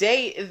other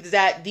day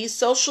that these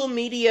social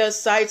media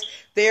sites,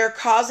 they're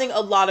causing a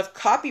lot of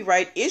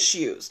copyright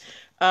issues.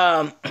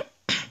 So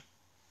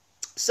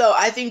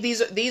I think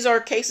these are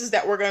cases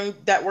that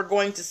we're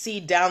going to see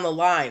down the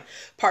line,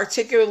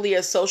 particularly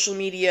as social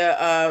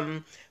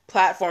media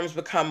platforms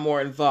become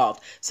more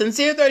involved.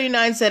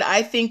 Sincere39 said,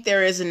 I think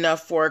there is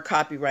enough for a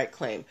copyright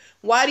claim.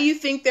 Why do you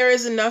think there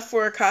is enough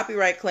for a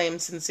copyright claim,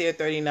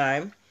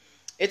 Sincere39?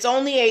 It's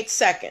only 8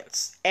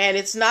 seconds. And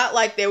it's not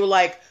like they were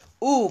like,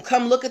 ooh,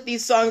 come look at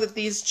these songs that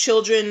these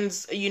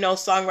children's,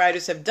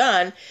 songwriters have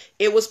done.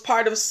 It was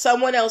part of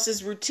someone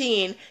else's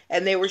routine,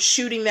 and they were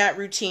shooting that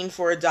routine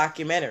for a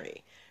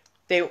documentary.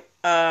 They,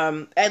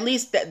 at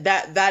least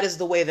that is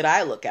the way that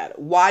I look at it.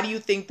 Why do you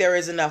think there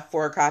is enough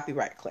for a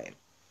copyright claim?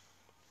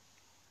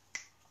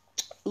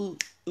 Ooh,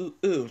 ooh,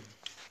 ooh.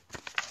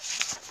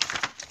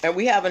 And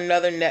we have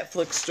another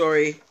Netflix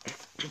story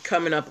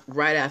coming up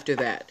right after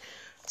that.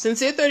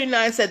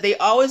 Sincere39 said they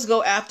always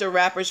go after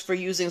rappers for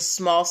using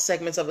small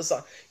segments of a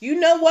song. You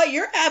know what?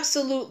 You're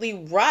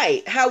absolutely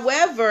right.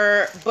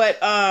 However, but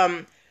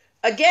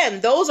again,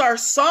 those are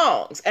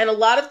songs. And a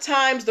lot of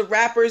times the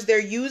rappers, they're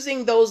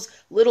using those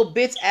little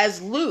bits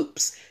as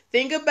loops.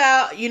 Think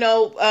about, you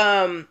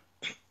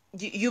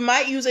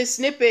might use a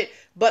snippet,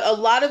 but a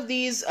lot of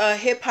these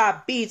hip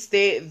hop beats,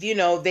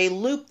 they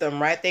loop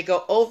them, right? They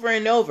go over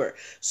and over.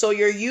 So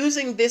you're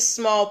using this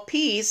small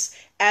piece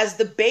as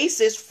the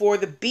basis for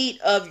the beat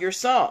of your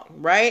song,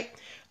 right?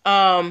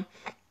 Zephyrina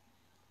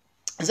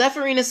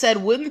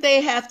said, wouldn't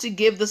they have to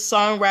give the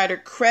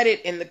songwriter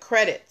credit in the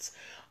credits?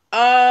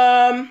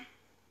 I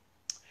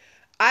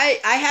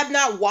have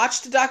not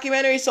watched the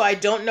documentary, so I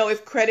don't know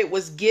if credit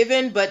was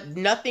given, but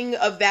nothing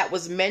of that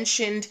was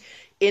mentioned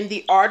in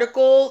the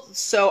article,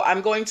 so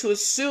I'm going to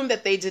assume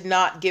that they did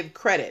not give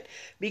credit.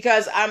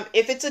 Because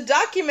if it's a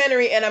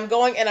documentary and I'm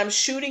going and I'm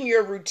shooting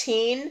your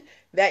routine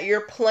that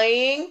you're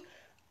playing,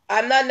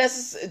 I'm not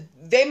necessarily,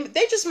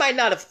 they just might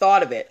not have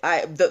thought of it,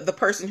 the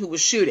person who was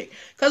shooting.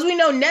 Because we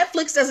know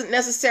Netflix doesn't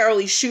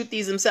necessarily shoot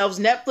these themselves.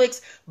 Netflix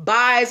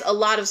buys a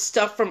lot of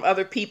stuff from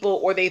other people,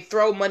 or they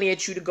throw money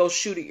at you to go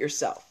shoot it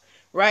yourself,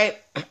 right?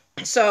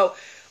 So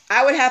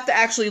I would have to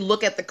actually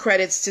look at the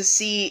credits to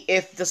see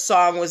if the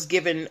song was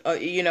given,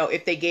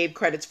 if they gave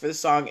credits for the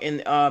song in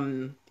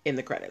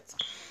the credits.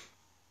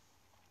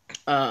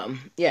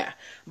 Yeah.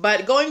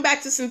 But going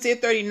back to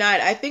Sincere39,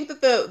 I think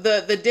that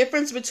the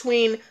difference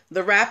between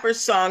the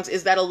rappers' songs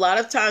is that a lot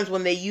of times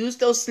when they use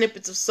those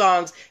snippets of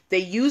songs, they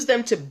use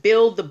them to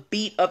build the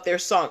beat of their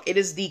song. It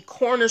is the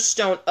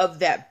cornerstone of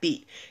that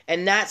beat.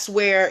 And that's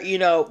where,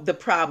 the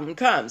problem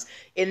comes.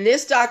 In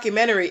this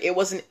documentary, it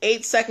was an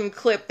 8-second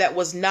clip that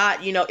was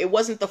not, it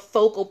wasn't the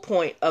focal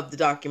point of the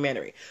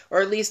documentary.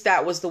 Or at least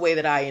that was the way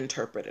that I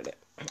interpreted it.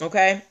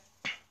 Okay?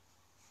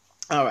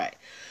 All right.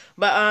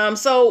 But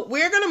so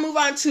we're going to move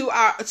on to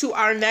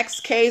our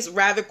next case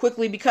rather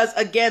quickly, because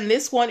again,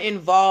 this one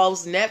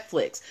involves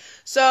Netflix.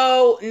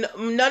 So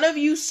none of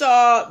you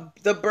saw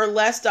the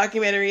Burlesque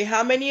documentary.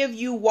 How many of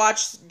you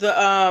watched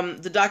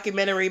the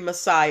documentary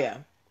Messiah?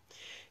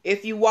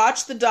 If you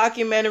watched the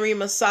documentary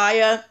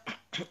Messiah,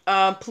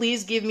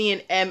 please give me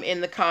an M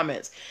in the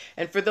comments.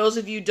 And for those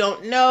of you who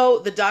don't know,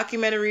 the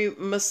documentary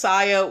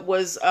Messiah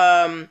was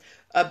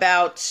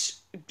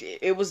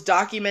it was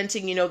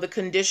documenting, the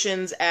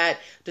conditions at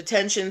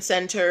detention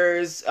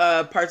centers,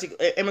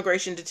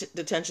 immigration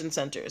detention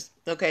centers.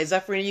 Okay,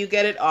 Zephyrina, you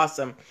get it?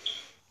 Awesome.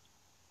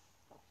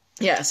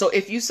 Yeah, so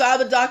if you saw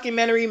the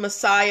documentary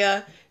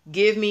Messiah,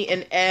 give me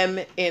an M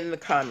in the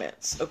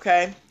comments,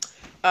 okay?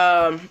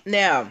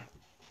 Now,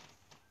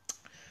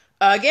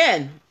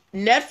 again,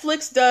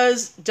 Netflix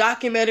does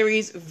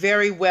documentaries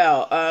very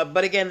well.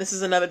 But again, this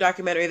is another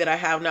documentary that I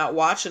have not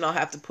watched, and I'll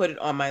have to put it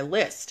on my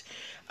list.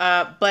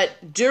 But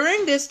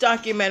during this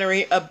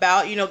documentary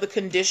about, the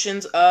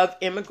conditions of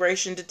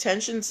immigration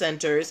detention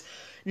centers,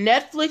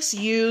 Netflix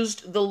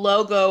used the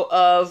logo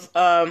of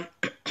a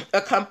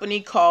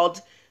company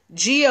called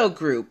Geo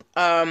Group.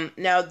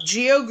 Now,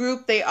 Geo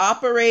Group, they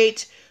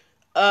operate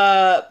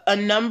a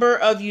number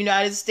of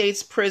United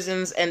States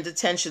prisons and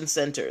detention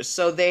centers.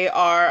 So they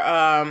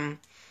are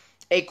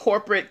a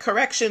corporate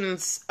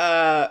corrections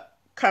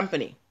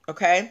company,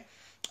 okay?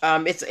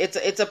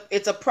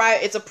 It's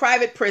a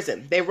private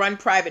prison. They run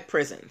private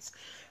prisons.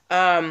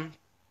 And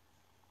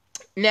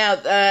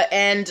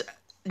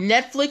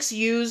Netflix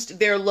used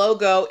their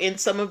logo in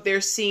some of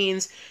their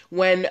scenes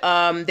when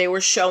they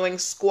were showing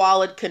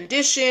squalid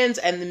conditions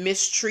and the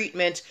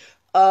mistreatment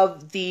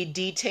of the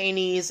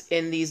detainees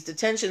in these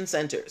detention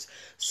centers.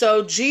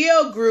 So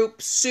Geo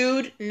Group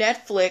sued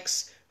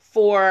Netflix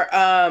for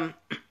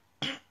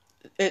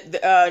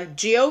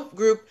Geo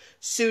Group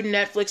sued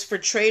Netflix for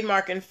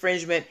trademark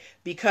infringement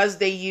because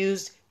they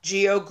used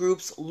Geo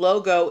Group's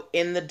logo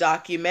in the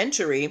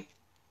documentary,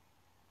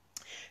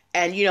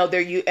 and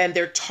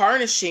they're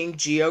tarnishing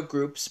Geo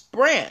Group's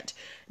brand.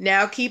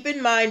 Now, keep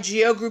in mind,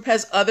 Geo Group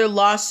has other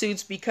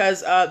lawsuits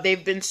because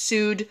they've been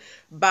sued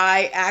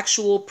by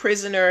actual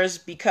prisoners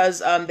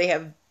because they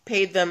have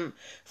paid them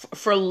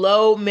for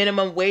low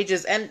minimum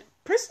wages, and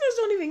prisoners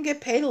don't even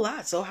get paid a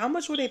lot, so how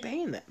much were they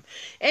paying them?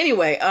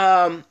 Anyway,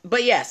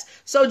 but yes,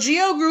 so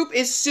Geo Group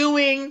is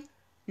suing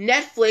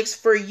Netflix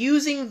for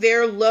using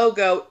their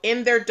logo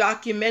in their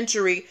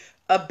documentary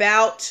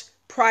about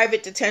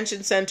private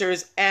detention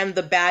centers and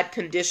the bad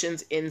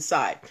conditions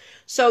inside.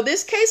 So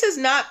this case has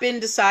not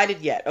been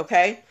decided yet,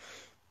 okay?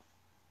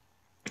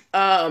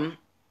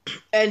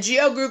 And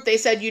Geo Group, they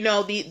said,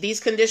 these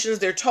conditions,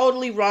 they're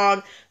totally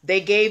wrong. They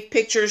gave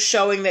pictures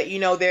showing that,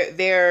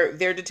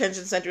 their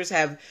detention centers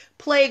have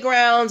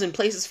playgrounds and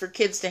places for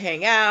kids to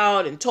hang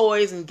out and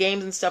toys and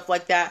games and stuff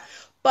like that.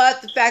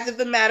 But the fact of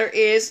the matter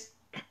is,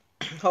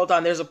 hold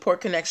on, there's a poor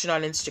connection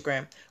on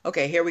Instagram.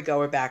 Okay, here we go,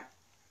 we're back.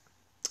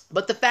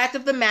 But the fact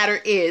of the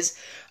matter is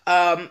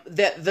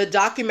that the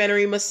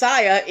documentary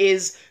Messiah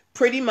is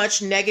pretty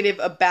much negative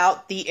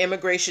about the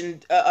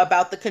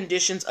about the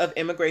conditions of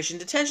immigration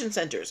detention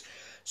centers.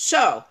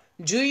 So,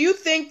 do you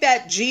think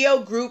that Geo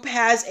Group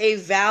has a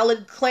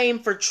valid claim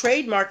for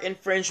trademark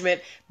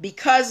infringement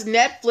because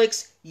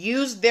Netflix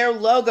used their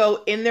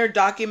logo in their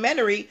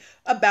documentary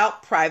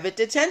about private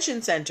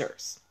detention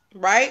centers,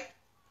 right?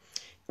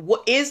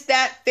 Is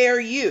that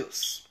fair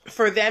use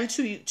for them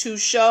to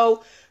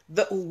show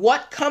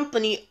what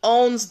company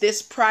owns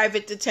this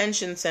private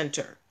detention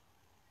center?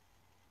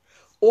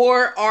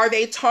 Or are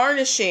they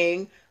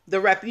tarnishing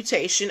the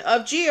reputation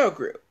of Geo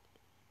Group?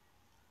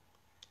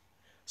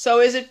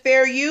 So is it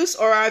fair use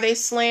or are they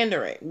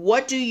slandering?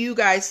 What do you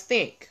guys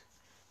think?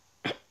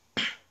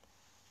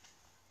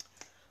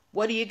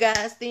 What do you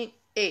guys think?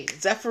 Hey,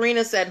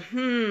 Zephyrina said,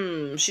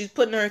 she's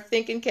putting her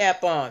thinking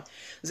cap on.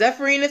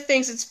 Zephyrina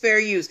thinks it's fair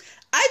use.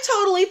 I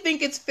totally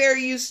think it's fair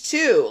use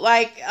too.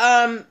 Like,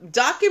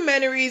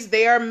 documentaries,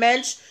 they are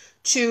meant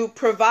to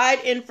provide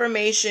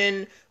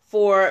information.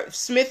 For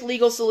Smith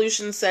Legal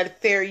Solutions said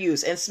fair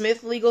use. And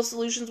Smith Legal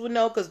Solutions would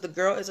know because the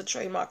girl is a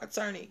trademark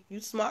attorney. You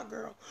smart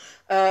girl.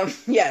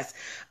 Yes.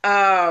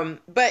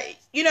 But,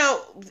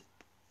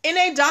 in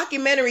a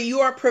documentary, you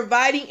are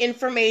providing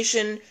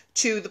information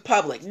to the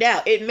public.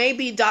 Now, it may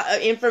be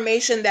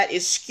information that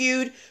is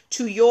skewed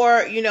to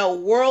your,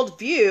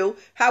 worldview.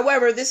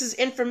 However, this is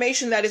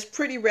information that is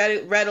pretty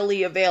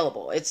readily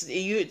available.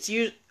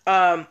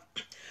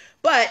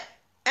 But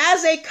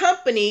as a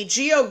company,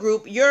 Geo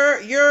Group,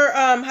 your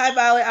High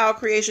Violet Owl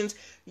Creations,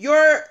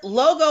 your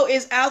logo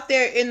is out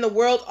there in the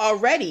world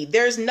already.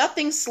 There's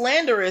nothing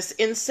slanderous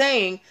in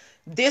saying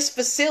this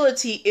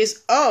facility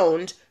is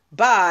owned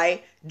by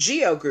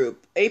Geo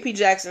Group. AP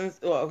Jackson,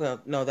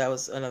 no, that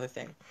was another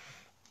thing.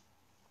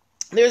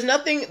 There is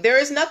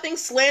nothing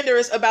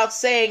slanderous about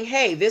saying,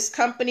 hey, this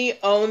company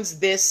owns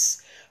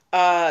this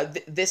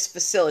this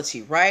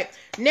facility, right?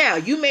 Now,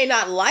 you may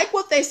not like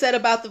what they said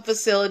about the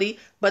facility,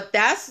 but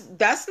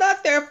that's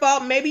not their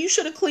fault. Maybe you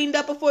should have cleaned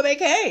up before they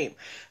came.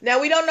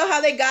 Now, we don't know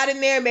how they got in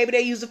there. Maybe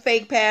they used a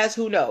fake pass.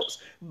 Who knows?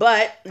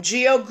 But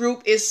Geo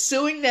Group is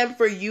suing them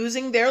for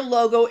using their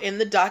logo in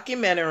the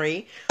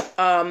documentary,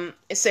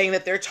 saying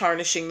that they're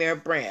tarnishing their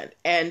brand.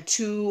 And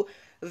to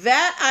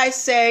that, I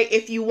say,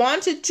 if you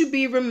wanted to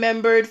be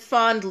remembered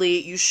fondly,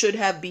 you should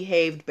have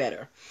behaved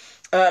better.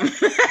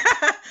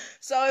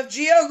 So if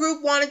Geo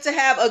Group wanted to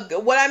have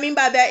what I mean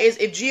by that is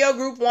if Geo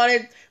Group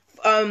wanted,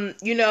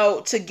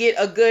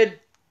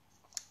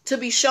 to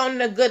be shown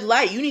in a good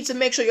light, you need to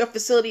make sure your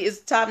facility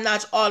is top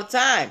notch all the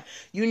time.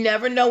 You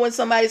never know when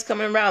somebody's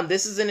coming around.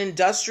 This is an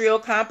industrial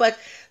complex.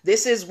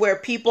 This is where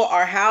people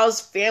are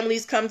housed.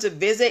 Families come to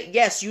visit.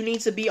 Yes, you need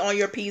to be on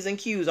your P's and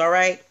Q's. All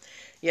right.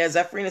 Yeah.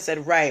 Zephyrina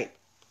said, right.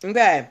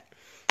 Okay.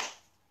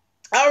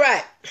 All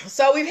right.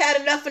 So we've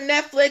had enough of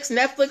Netflix.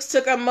 Netflix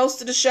took up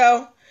most of the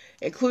show,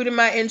 including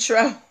my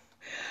intro.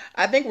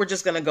 I think we're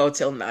just going to go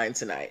till 9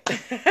 tonight.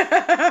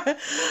 But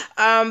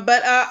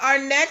our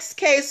next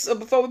case,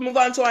 before we move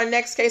on to our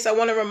next case, I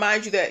want to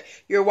remind you that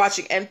you're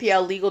watching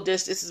NPL Legal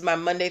Dish. This is my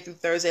Monday through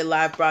Thursday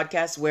live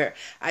broadcast where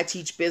I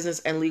teach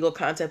business and legal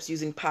concepts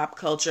using pop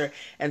culture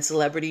and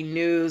celebrity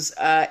news.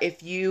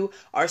 If you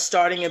are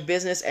starting a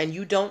business and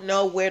you don't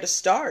know where to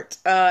start,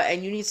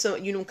 and you need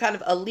some, kind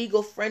of a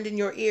legal friend in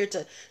your ear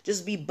to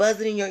just be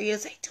buzzing in your ear,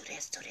 say, do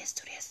this, do this,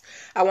 do this.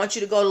 I want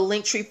you to go to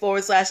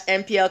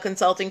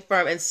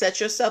linktr.ee/nplconsultingfirm and set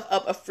yourself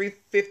up a free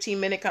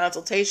 15-minute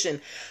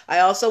consultation. I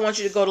also want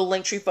you to go to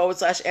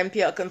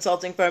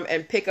linktr.ee/nplconsultingfirm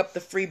and pick up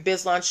the free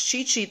biz launch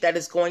cheat sheet that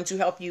is going to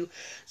help you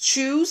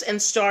choose and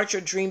start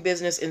your dream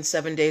business in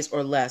 7 days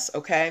or less.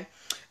 Okay.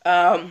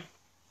 But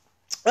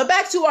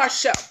back to our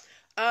show.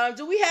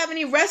 Do we have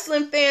any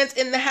wrestling fans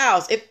in the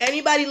house? If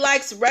anybody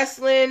likes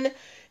wrestling,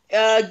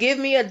 give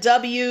me a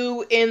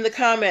W in the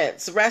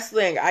comments.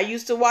 Wrestling. I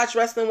used to watch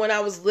wrestling when I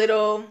was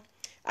little.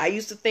 I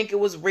used to think it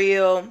was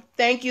real.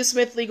 Thank you,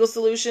 Smith Legal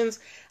Solutions.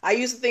 I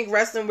used to think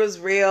wrestling was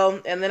real,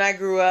 and then I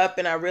grew up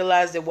and I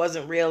realized it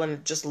wasn't real and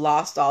it just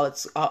lost all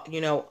its, all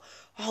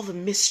the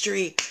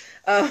mystery.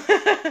 But,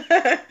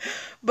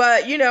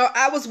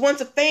 I was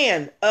once a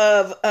fan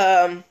of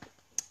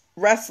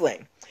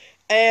wrestling.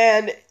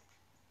 And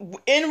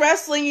in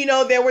wrestling,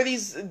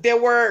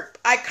 there were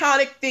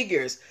iconic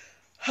figures.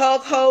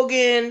 Hulk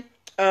Hogan,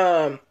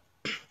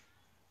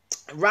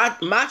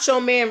 Macho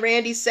Man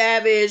Randy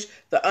Savage,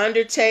 The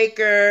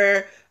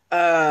Undertaker,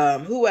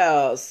 who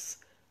else?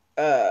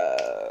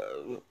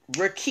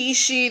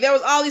 Rikishi. There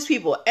was all these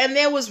people. And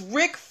there was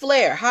Ric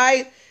Flair,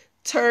 High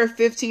Turf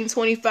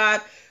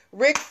 1525.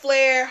 Ric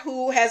Flair,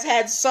 who has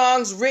had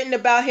songs written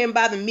about him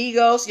by the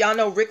Migos. Y'all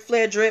know Ric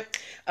Flair drip.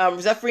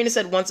 Zephyrina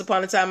said, once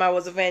upon a time I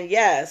was a fan.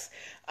 Yes.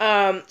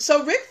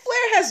 So Ric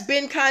Flair has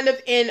been kind of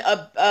in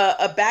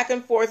a back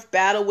and forth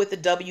battle with the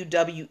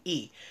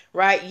WWE,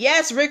 right?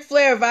 Yes, Ric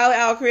Flair, Violet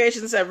Owl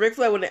Creations said Ric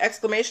Flair with an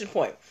exclamation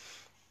point.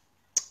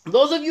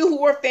 Those of you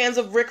who are fans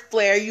of Ric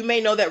Flair, you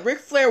may know that Ric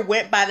Flair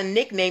went by the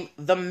nickname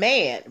The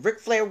Man. Ric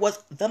Flair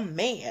was the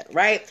man,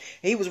 right?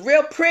 He was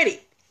real pretty.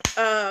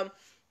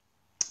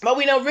 But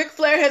we know Ric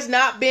Flair has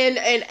not been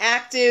an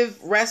active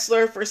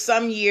wrestler for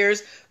some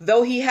years,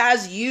 though he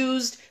has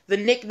used the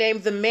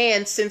nickname The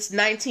Man since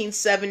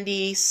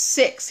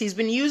 1976. He's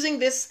been using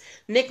this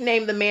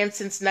nickname The Man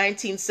since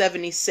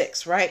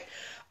 1976, right?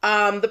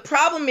 The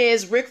problem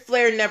is Ric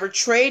Flair never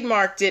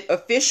trademarked it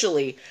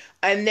officially.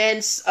 And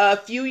then a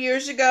few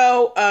years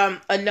ago,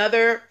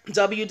 another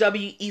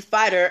WWE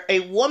fighter,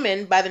 a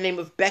woman by the name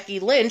of Becky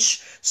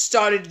Lynch,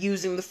 started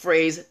using the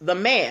phrase The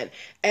Man.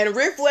 And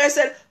Ric Flair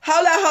said,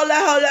 hola, hola,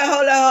 hola,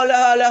 hola, hola,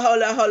 hola,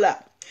 hola,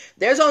 hola.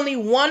 There's only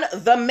one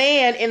The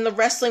Man in the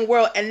wrestling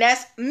world, and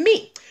that's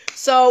me.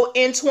 So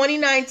in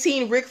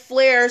 2019, Ric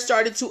Flair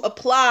started to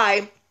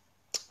apply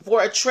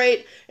for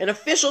an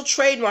official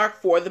trademark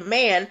for The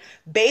Man,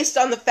 based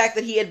on the fact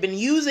that he had been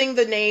using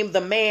the name The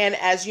Man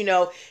as,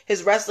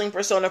 his wrestling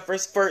persona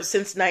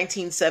since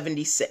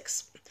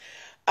 1976.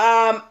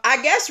 I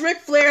guess Ric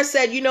Flair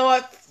said, you know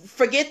what,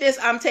 forget this,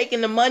 I'm taking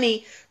the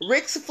money.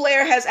 Ric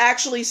Flair has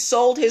actually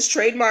sold his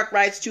trademark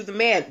rights to The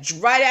Man.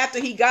 Right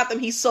after he got them,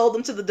 he sold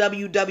them to the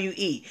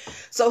WWE.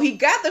 So he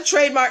got the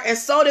trademark and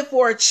sold it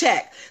for a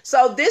check.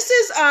 So this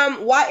is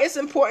why it's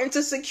important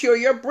to secure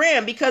your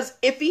brand, because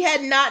if he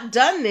had not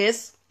done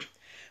this,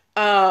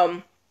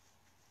 the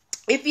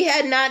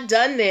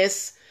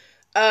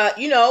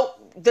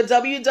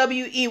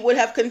WWE would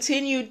have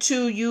continued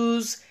to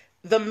use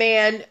The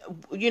Man,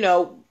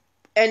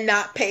 and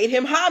not paid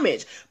him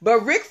homage.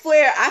 But Ric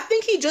Flair, I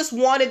think he just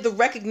wanted the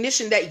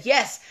recognition that,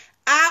 yes,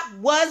 I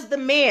was the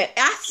man.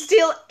 I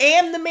still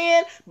am the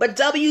man, but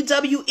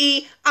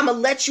WWE, I'm going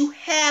to let you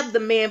have the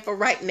man for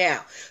right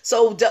now.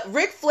 So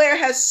Ric Flair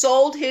has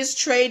sold his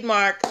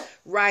trademark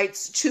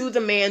rights to The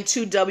Man,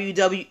 to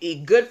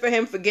WWE. Good for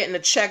him for getting a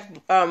check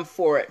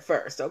for it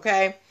first,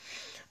 okay?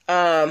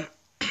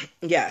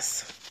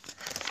 Yes.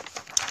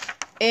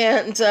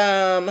 And,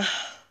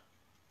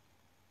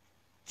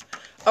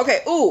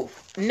 okay,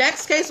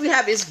 next case we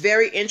have is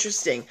very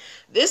interesting.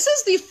 This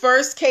is the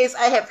first case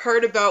I have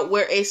heard about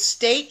where a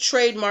state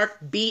trademark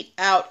beat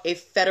out a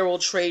federal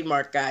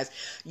trademark, guys.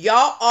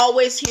 Y'all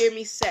always hear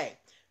me say,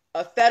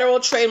 a federal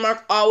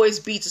trademark always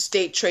beats a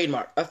state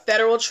trademark. A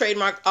federal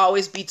trademark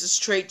always beats a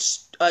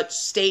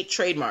state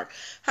trademark.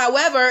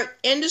 However,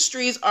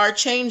 industries are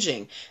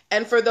changing.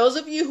 And for those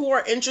of you who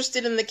are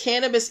interested in the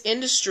cannabis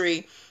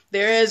industry,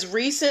 there has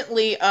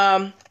recently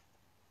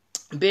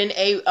been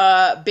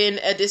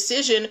a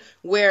decision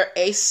where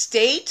a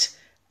state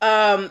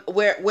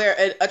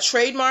where a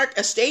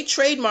state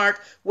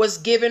trademark was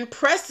given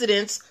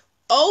precedence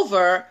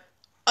over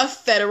a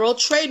federal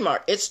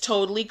trademark. It's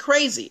totally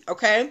crazy,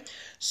 okay?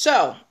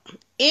 So,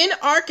 in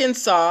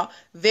Arkansas,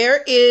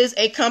 there is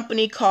a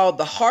company called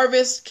the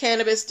Harvest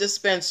Cannabis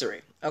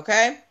Dispensary,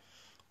 okay?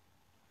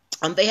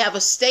 They have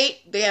a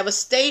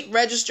state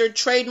registered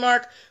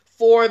trademark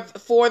for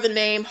the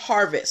name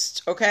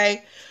Harvest,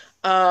 okay?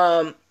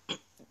 Now,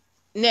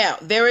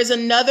 there is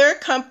another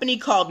company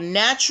called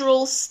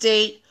Natural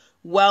State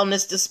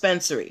Wellness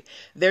Dispensary.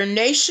 They're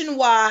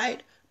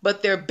nationwide,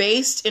 but they're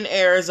based in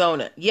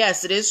Arizona.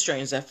 Yes, it is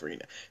strange,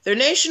 Zephyrina. They're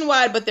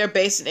nationwide, but they're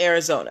based in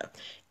Arizona.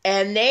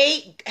 And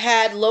they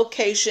had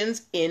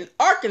locations in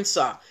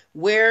Arkansas,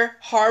 where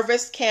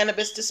Harvest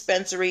Cannabis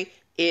Dispensary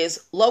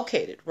is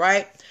located,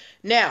 right?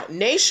 Now,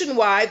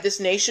 this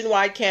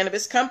nationwide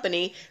cannabis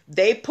company,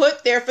 they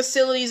put their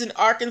facilities in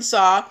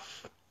Arkansas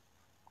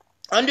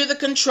under the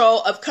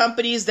control of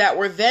companies that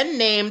were then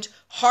named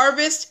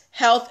Harvest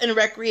Health and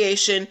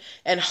Recreation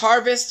and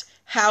Harvest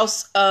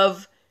House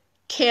of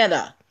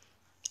Canna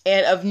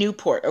and of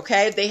Newport,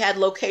 okay? They had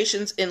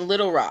locations in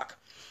Little Rock.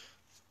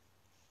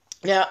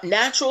 Now,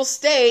 Natural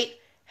State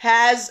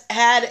has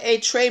had a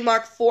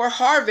trademark for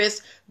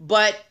Harvest,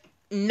 but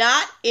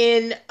not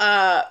in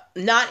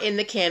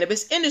the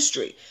cannabis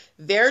industry.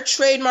 Their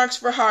trademarks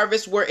for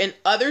Harvest were in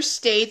other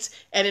states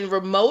and in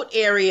remote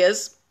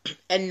areas,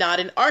 and not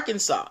in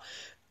Arkansas,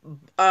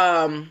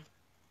 as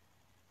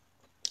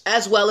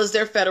well as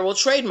their federal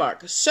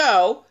trademark.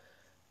 So,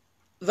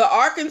 the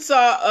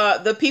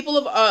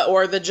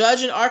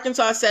judge in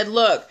Arkansas said,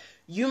 look,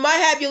 you might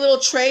have your little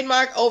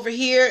trademark over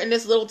here in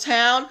this little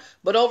town,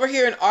 but over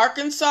here in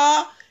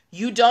Arkansas,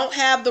 you don't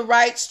have the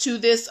rights to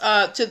this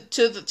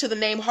to the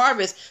name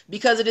Harvest,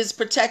 because it is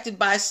protected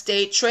by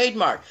state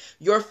trademark.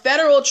 Your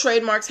federal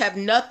trademarks have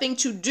nothing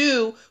to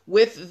do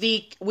with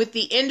the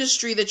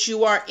industry that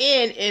you are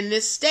in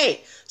this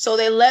state. So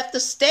they let the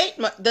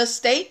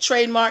state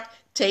trademark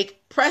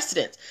take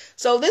precedence.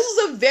 So this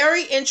is a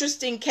very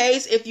interesting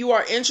case. If you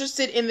are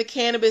interested in the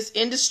cannabis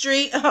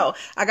industry, I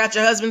got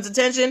your husband's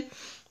attention.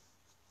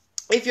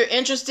 If you're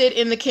interested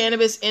in the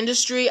cannabis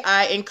industry,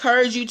 I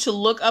encourage you to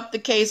look up the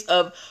case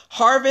of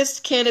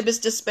Harvest Cannabis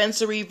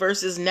Dispensary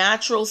versus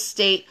Natural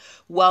State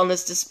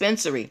Wellness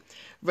Dispensary.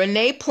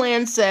 Renee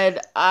Plan said,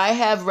 I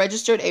have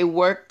registered a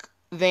work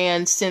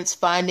van since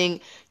finding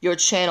your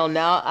channel.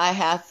 Now I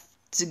have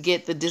to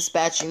get the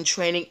dispatching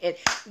training. And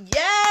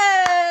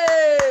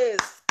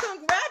yes!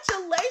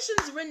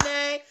 Congratulations,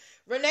 Renee.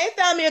 Renee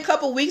found me a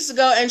couple weeks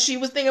ago, and she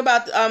was thinking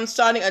about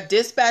starting a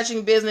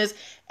dispatching business.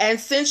 And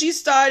since she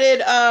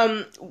started,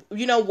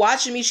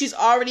 watching me, she's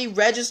already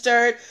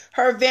registered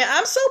her van.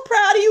 I'm so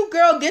proud of you,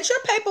 girl. Get your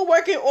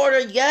paperwork in order.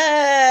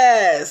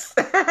 Yes.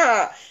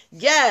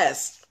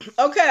 Yes.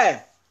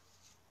 Okay.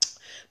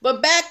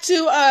 But back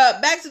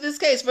to this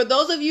case. For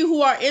those of you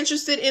who are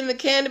interested in the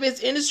cannabis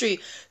industry,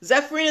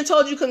 Zephyrina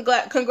told you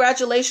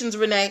congratulations,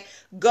 Renee.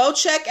 Go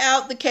check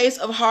out the case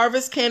of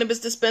Harvest Cannabis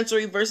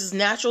Dispensary versus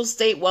Natural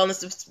State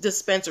Wellness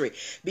Dispensary,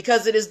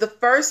 because it is the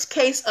first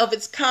case of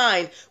its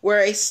kind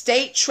where a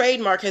state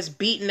trademark has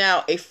beaten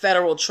out a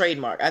federal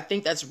trademark. I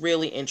think that's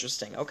really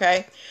interesting.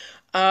 Okay.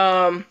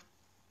 Okay.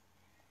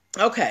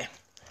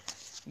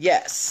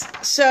 Yes.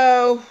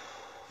 So.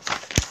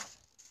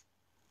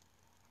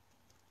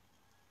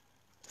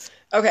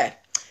 Okay,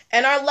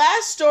 and our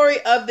last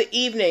story of the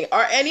evening.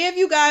 Are any of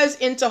you guys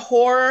into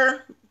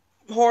horror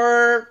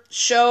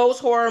shows,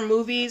 horror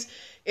movies?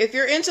 If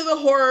you're into the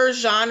horror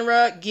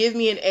genre, give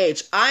me an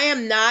H. I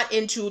am not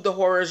into the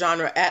horror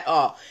genre at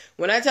all.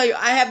 When I tell you,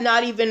 I have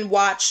not even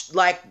watched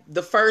like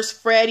the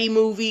first Freddy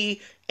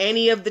movie,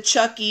 any of the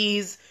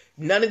Chuckies,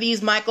 none of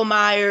these Michael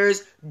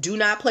Myers. Do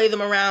not play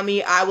them around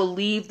me. I will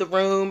leave the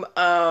room.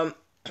 I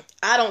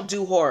don't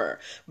do horror,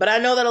 but I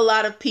know that a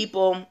lot of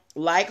people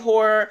like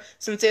horror.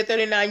 Sincere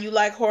 39, you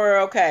like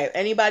horror? Okay.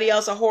 Anybody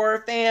else a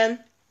horror fan?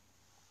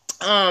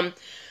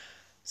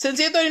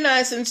 Sincere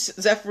 39, since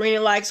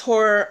Zephyrina likes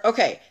horror.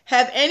 Okay.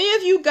 Have any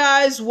of you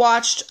guys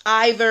watched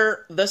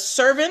either The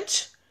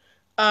Servant,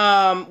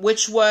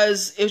 which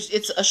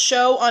it's a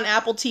show on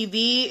Apple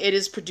TV. It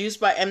is produced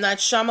by M. Night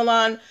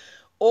Shyamalan,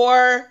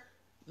 or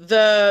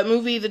the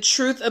movie The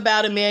Truth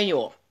About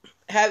Emmanuel?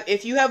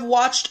 If you have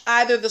watched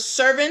either The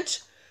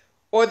Servant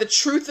or The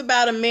Truth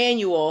About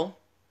Emmanuel,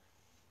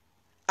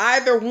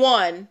 either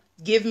one,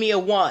 give me a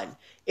 1.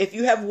 If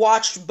you have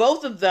watched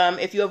both of them,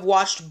 if you have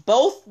watched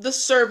both The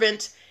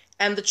Servant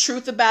and The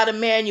Truth About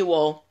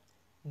Emmanuel,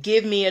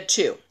 give me a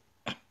 2.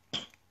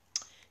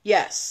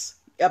 Yes,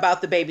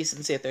 about the baby,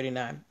 Sincere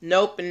 39.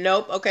 Nope and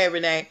nope. Okay,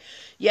 Renee.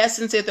 Yes,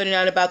 Sincere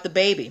 39, about the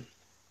baby.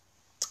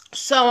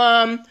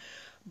 So,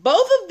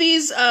 both of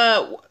these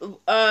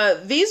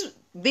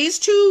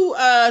two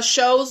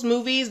shows,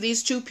 movies,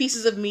 these two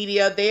pieces of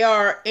media, they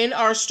are in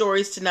our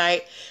stories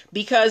tonight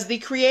because the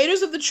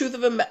creators of The Truth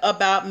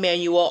About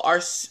Emmanuel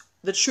are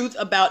The Truth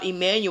About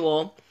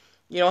Emmanuel.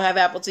 You don't have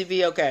Apple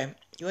TV? Okay.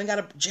 You ain't got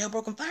a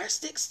jailbroken fire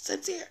stick,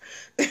 Sincere.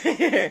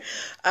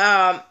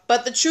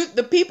 But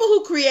the people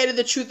who created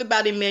The Truth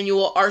About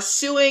Emmanuel are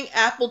suing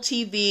Apple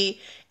TV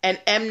and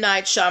M.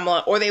 Night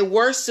Shyamalan, or they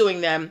were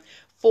suing them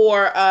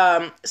for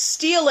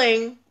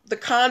stealing the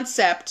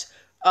concept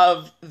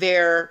of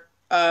their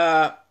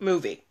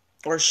movie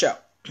or show.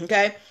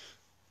 Okay.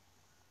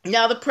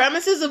 Now, the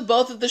premises of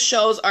both of the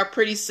shows are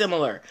pretty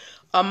similar.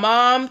 A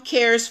mom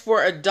cares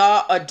for a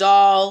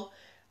doll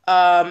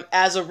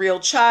as a real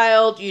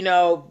child,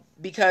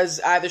 because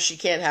either she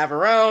can't have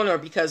her own or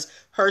because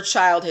her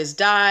child has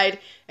died,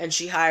 and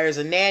she hires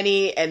a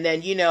nanny, and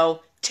then,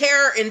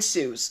 terror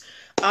ensues.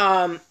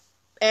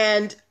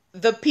 And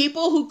the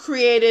people who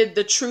created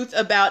The Truth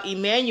About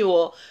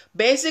Emmanuel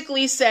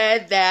basically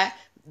said that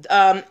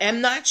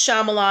M. Night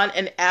Shyamalan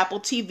and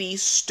Apple TV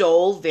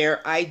stole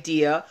their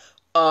idea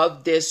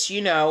of this,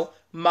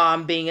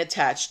 mom being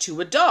attached to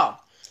a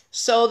doll.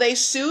 So they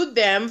sued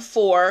them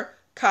for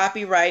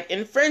copyright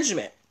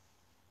infringement.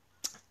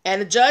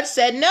 And the judge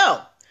said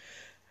no.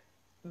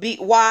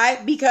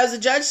 Why? Because the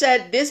judge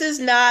said this is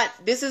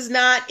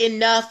not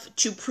enough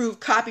to prove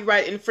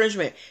copyright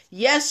infringement.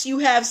 Yes, you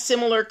have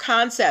similar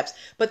concepts,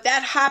 but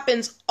that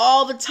happens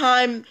all the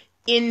time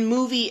in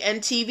movie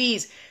and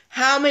TVs.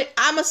 I'm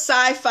a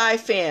sci-fi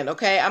fan,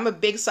 okay? I'm a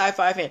big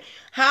sci-fi fan.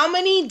 How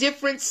many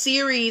different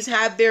series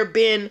have there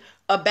been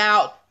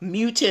about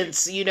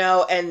mutants,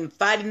 and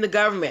fighting the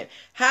government?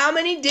 How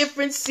many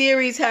different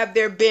series have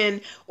there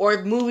been,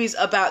 or movies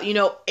about,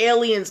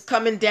 aliens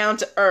coming down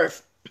to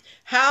Earth?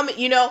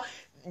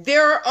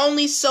 There are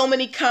only so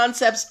many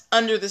concepts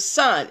under the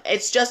sun.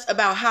 It's just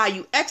about how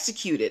you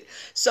execute it.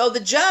 So the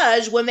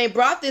judge, when they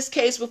brought this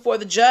case before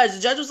the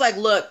judge was like,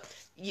 look,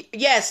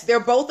 yes, they're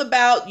both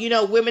about,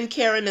 women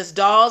carrying as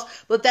dolls,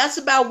 but that's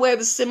about where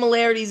the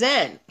similarities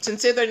end.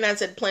 Sincere 39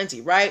 said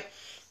plenty, right?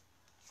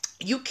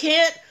 You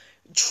can't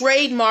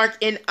trademark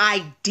an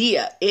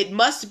idea. It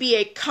must be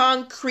a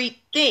concrete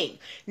thing.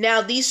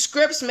 Now, these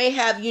scripts may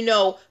have,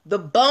 the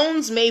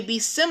bones may be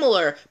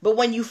similar, but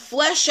when you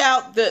flesh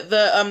out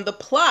the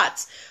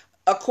plots,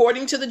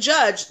 according to the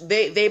judge,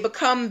 they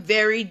become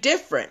very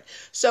different.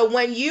 So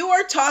when you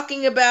are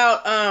talking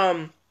about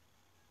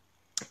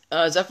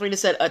Zephyrina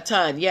said a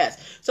ton.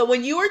 Yes. So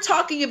when you are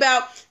talking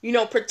about,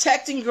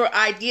 protecting your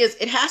ideas,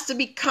 it has to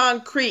be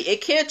concrete.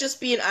 It can't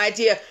just be an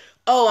idea.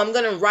 oh, I'm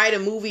going to write a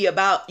movie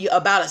about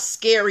a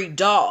scary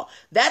doll.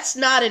 That's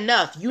not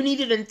enough. You need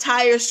an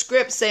entire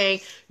script saying,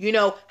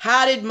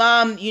 how did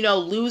mom,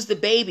 lose the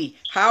baby?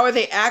 How are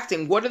they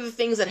acting? What are the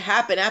things that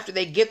happen after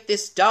they get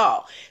this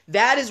doll?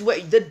 That is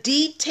what the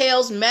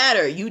details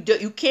matter. You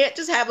can't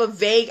just have a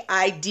vague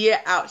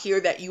idea out here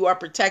that you are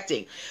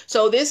protecting.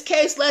 So this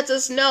case lets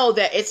us know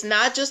that it's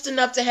not just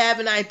enough to have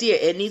an idea.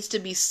 It needs to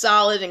be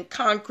solid and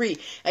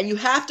concrete. And you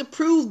have to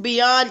prove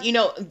beyond,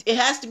 it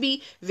has to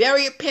be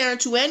very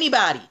apparent to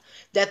anybody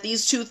that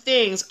these two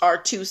things are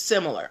too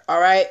similar. All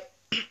right.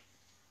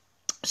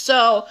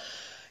 So,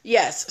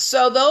 yes.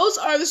 So those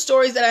are the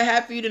stories that I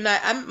have for you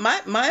tonight.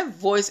 My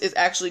voice is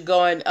actually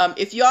going.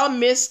 If y'all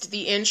missed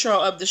the intro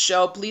of the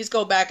show, please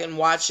go back and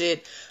watch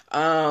it.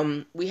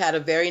 We had a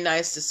very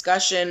nice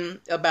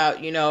discussion about,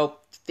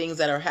 things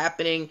that are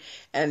happening,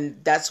 and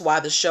that's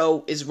why the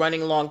show is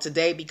running long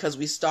today, because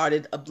we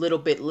started a little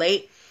bit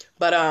late.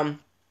 But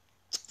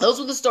those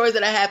were the stories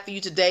that I have for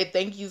you today.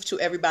 Thank you to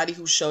everybody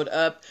who showed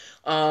up.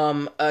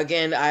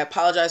 Again, I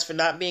apologize for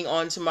not being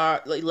on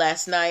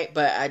last night,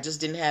 but I just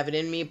didn't have it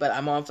in me, but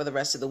I'm on for the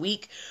rest of the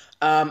week.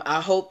 I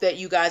hope that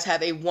you guys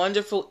have a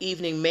wonderful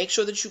evening. Make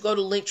sure that you go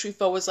to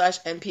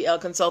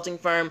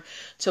linktr.ee/nplconsultingfirm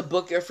to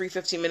book your free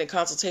 15-minute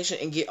consultation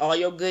and get all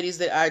your goodies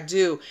that I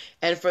do.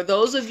 And for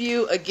those of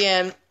you,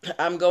 again,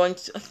 I'm going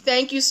to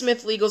thank you,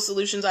 Smith Legal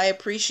Solutions. I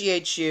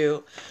appreciate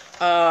you.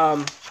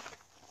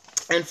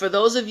 And for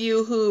those of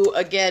you who,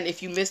 again,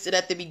 if you missed it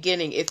at the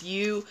beginning, if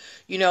you,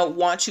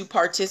 want to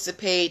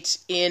participate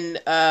in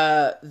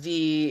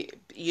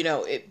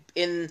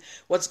in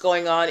what's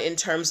going on in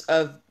terms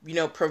of,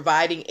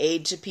 providing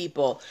aid to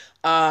people,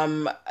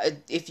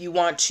 if you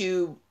want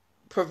to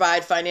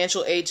provide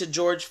financial aid to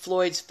George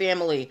Floyd's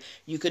family,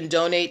 you can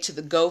donate to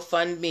the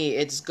GoFundMe.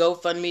 It's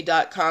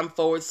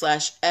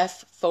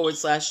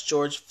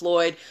gofundme.com/F/George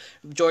Floyd.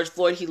 George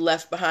Floyd, he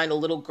left behind a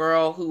little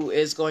girl who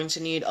is going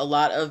to need a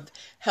lot of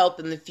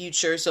help in the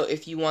future. So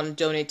if you want to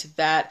donate to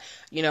that,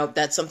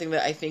 that's something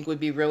that I think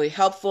would be really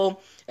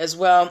helpful as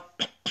well.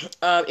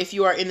 If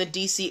you are in the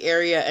DC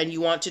area and you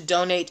want to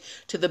donate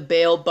to the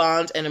Bail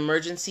Bond and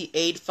Emergency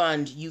Aid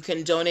Fund, you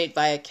can donate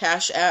via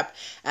Cash App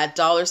at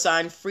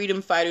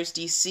 $Freedom Fighters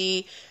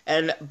DC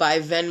and by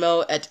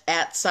Venmo at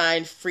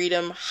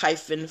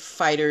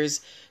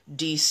 @Freedom-Fighters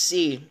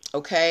DC.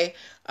 Okay.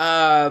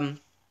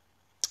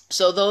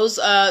 So those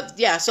are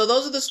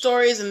the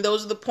stories, and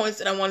those are the points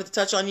that I wanted to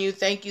touch on you.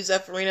 Thank you,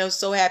 Zephyrino.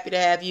 So happy to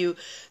have you.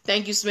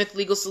 Thank you, Smith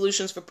Legal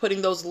Solutions, for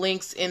putting those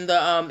links in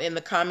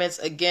the comments.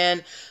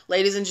 Again,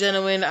 ladies and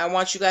gentlemen, I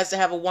want you guys to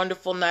have a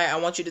wonderful night. I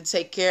want you to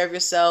take care of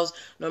yourselves,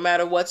 no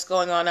matter what's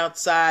going on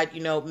outside.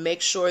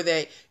 Make sure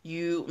that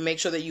you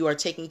are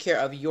taking care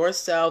of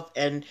yourself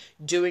and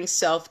doing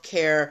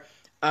self-care,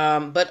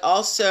 but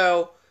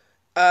also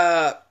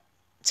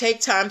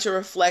take time to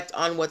reflect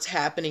on what's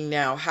happening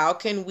now. How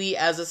can we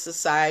as a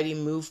society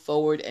move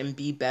forward and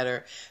be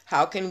better?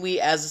 How can we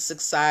as a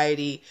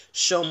society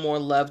show more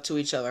love to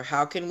each other?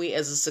 How can we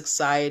as a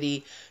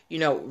society,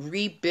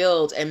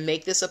 rebuild and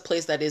make this a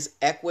place that is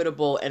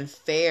equitable and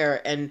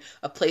fair and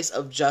a place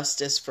of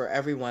justice for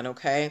everyone,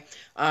 okay?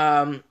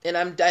 And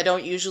I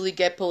don't usually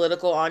get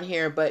political on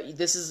here, but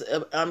this is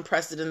an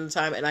unprecedented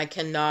time, and I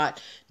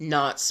cannot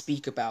not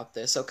speak about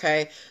this,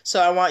 okay?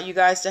 So I want you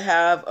guys to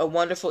have a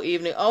wonderful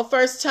evening. Oh,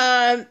 first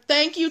time.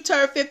 Thank you,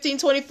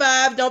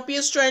 Turf1525. Don't be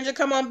a stranger.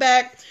 Come on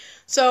back.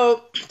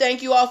 So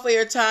thank you all for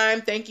your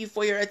time. Thank you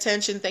for your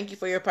attention. Thank you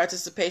for your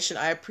participation.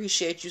 I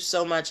appreciate you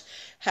so much.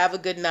 Have a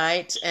good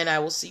night, and I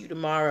will see you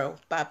tomorrow.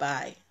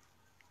 Bye-bye.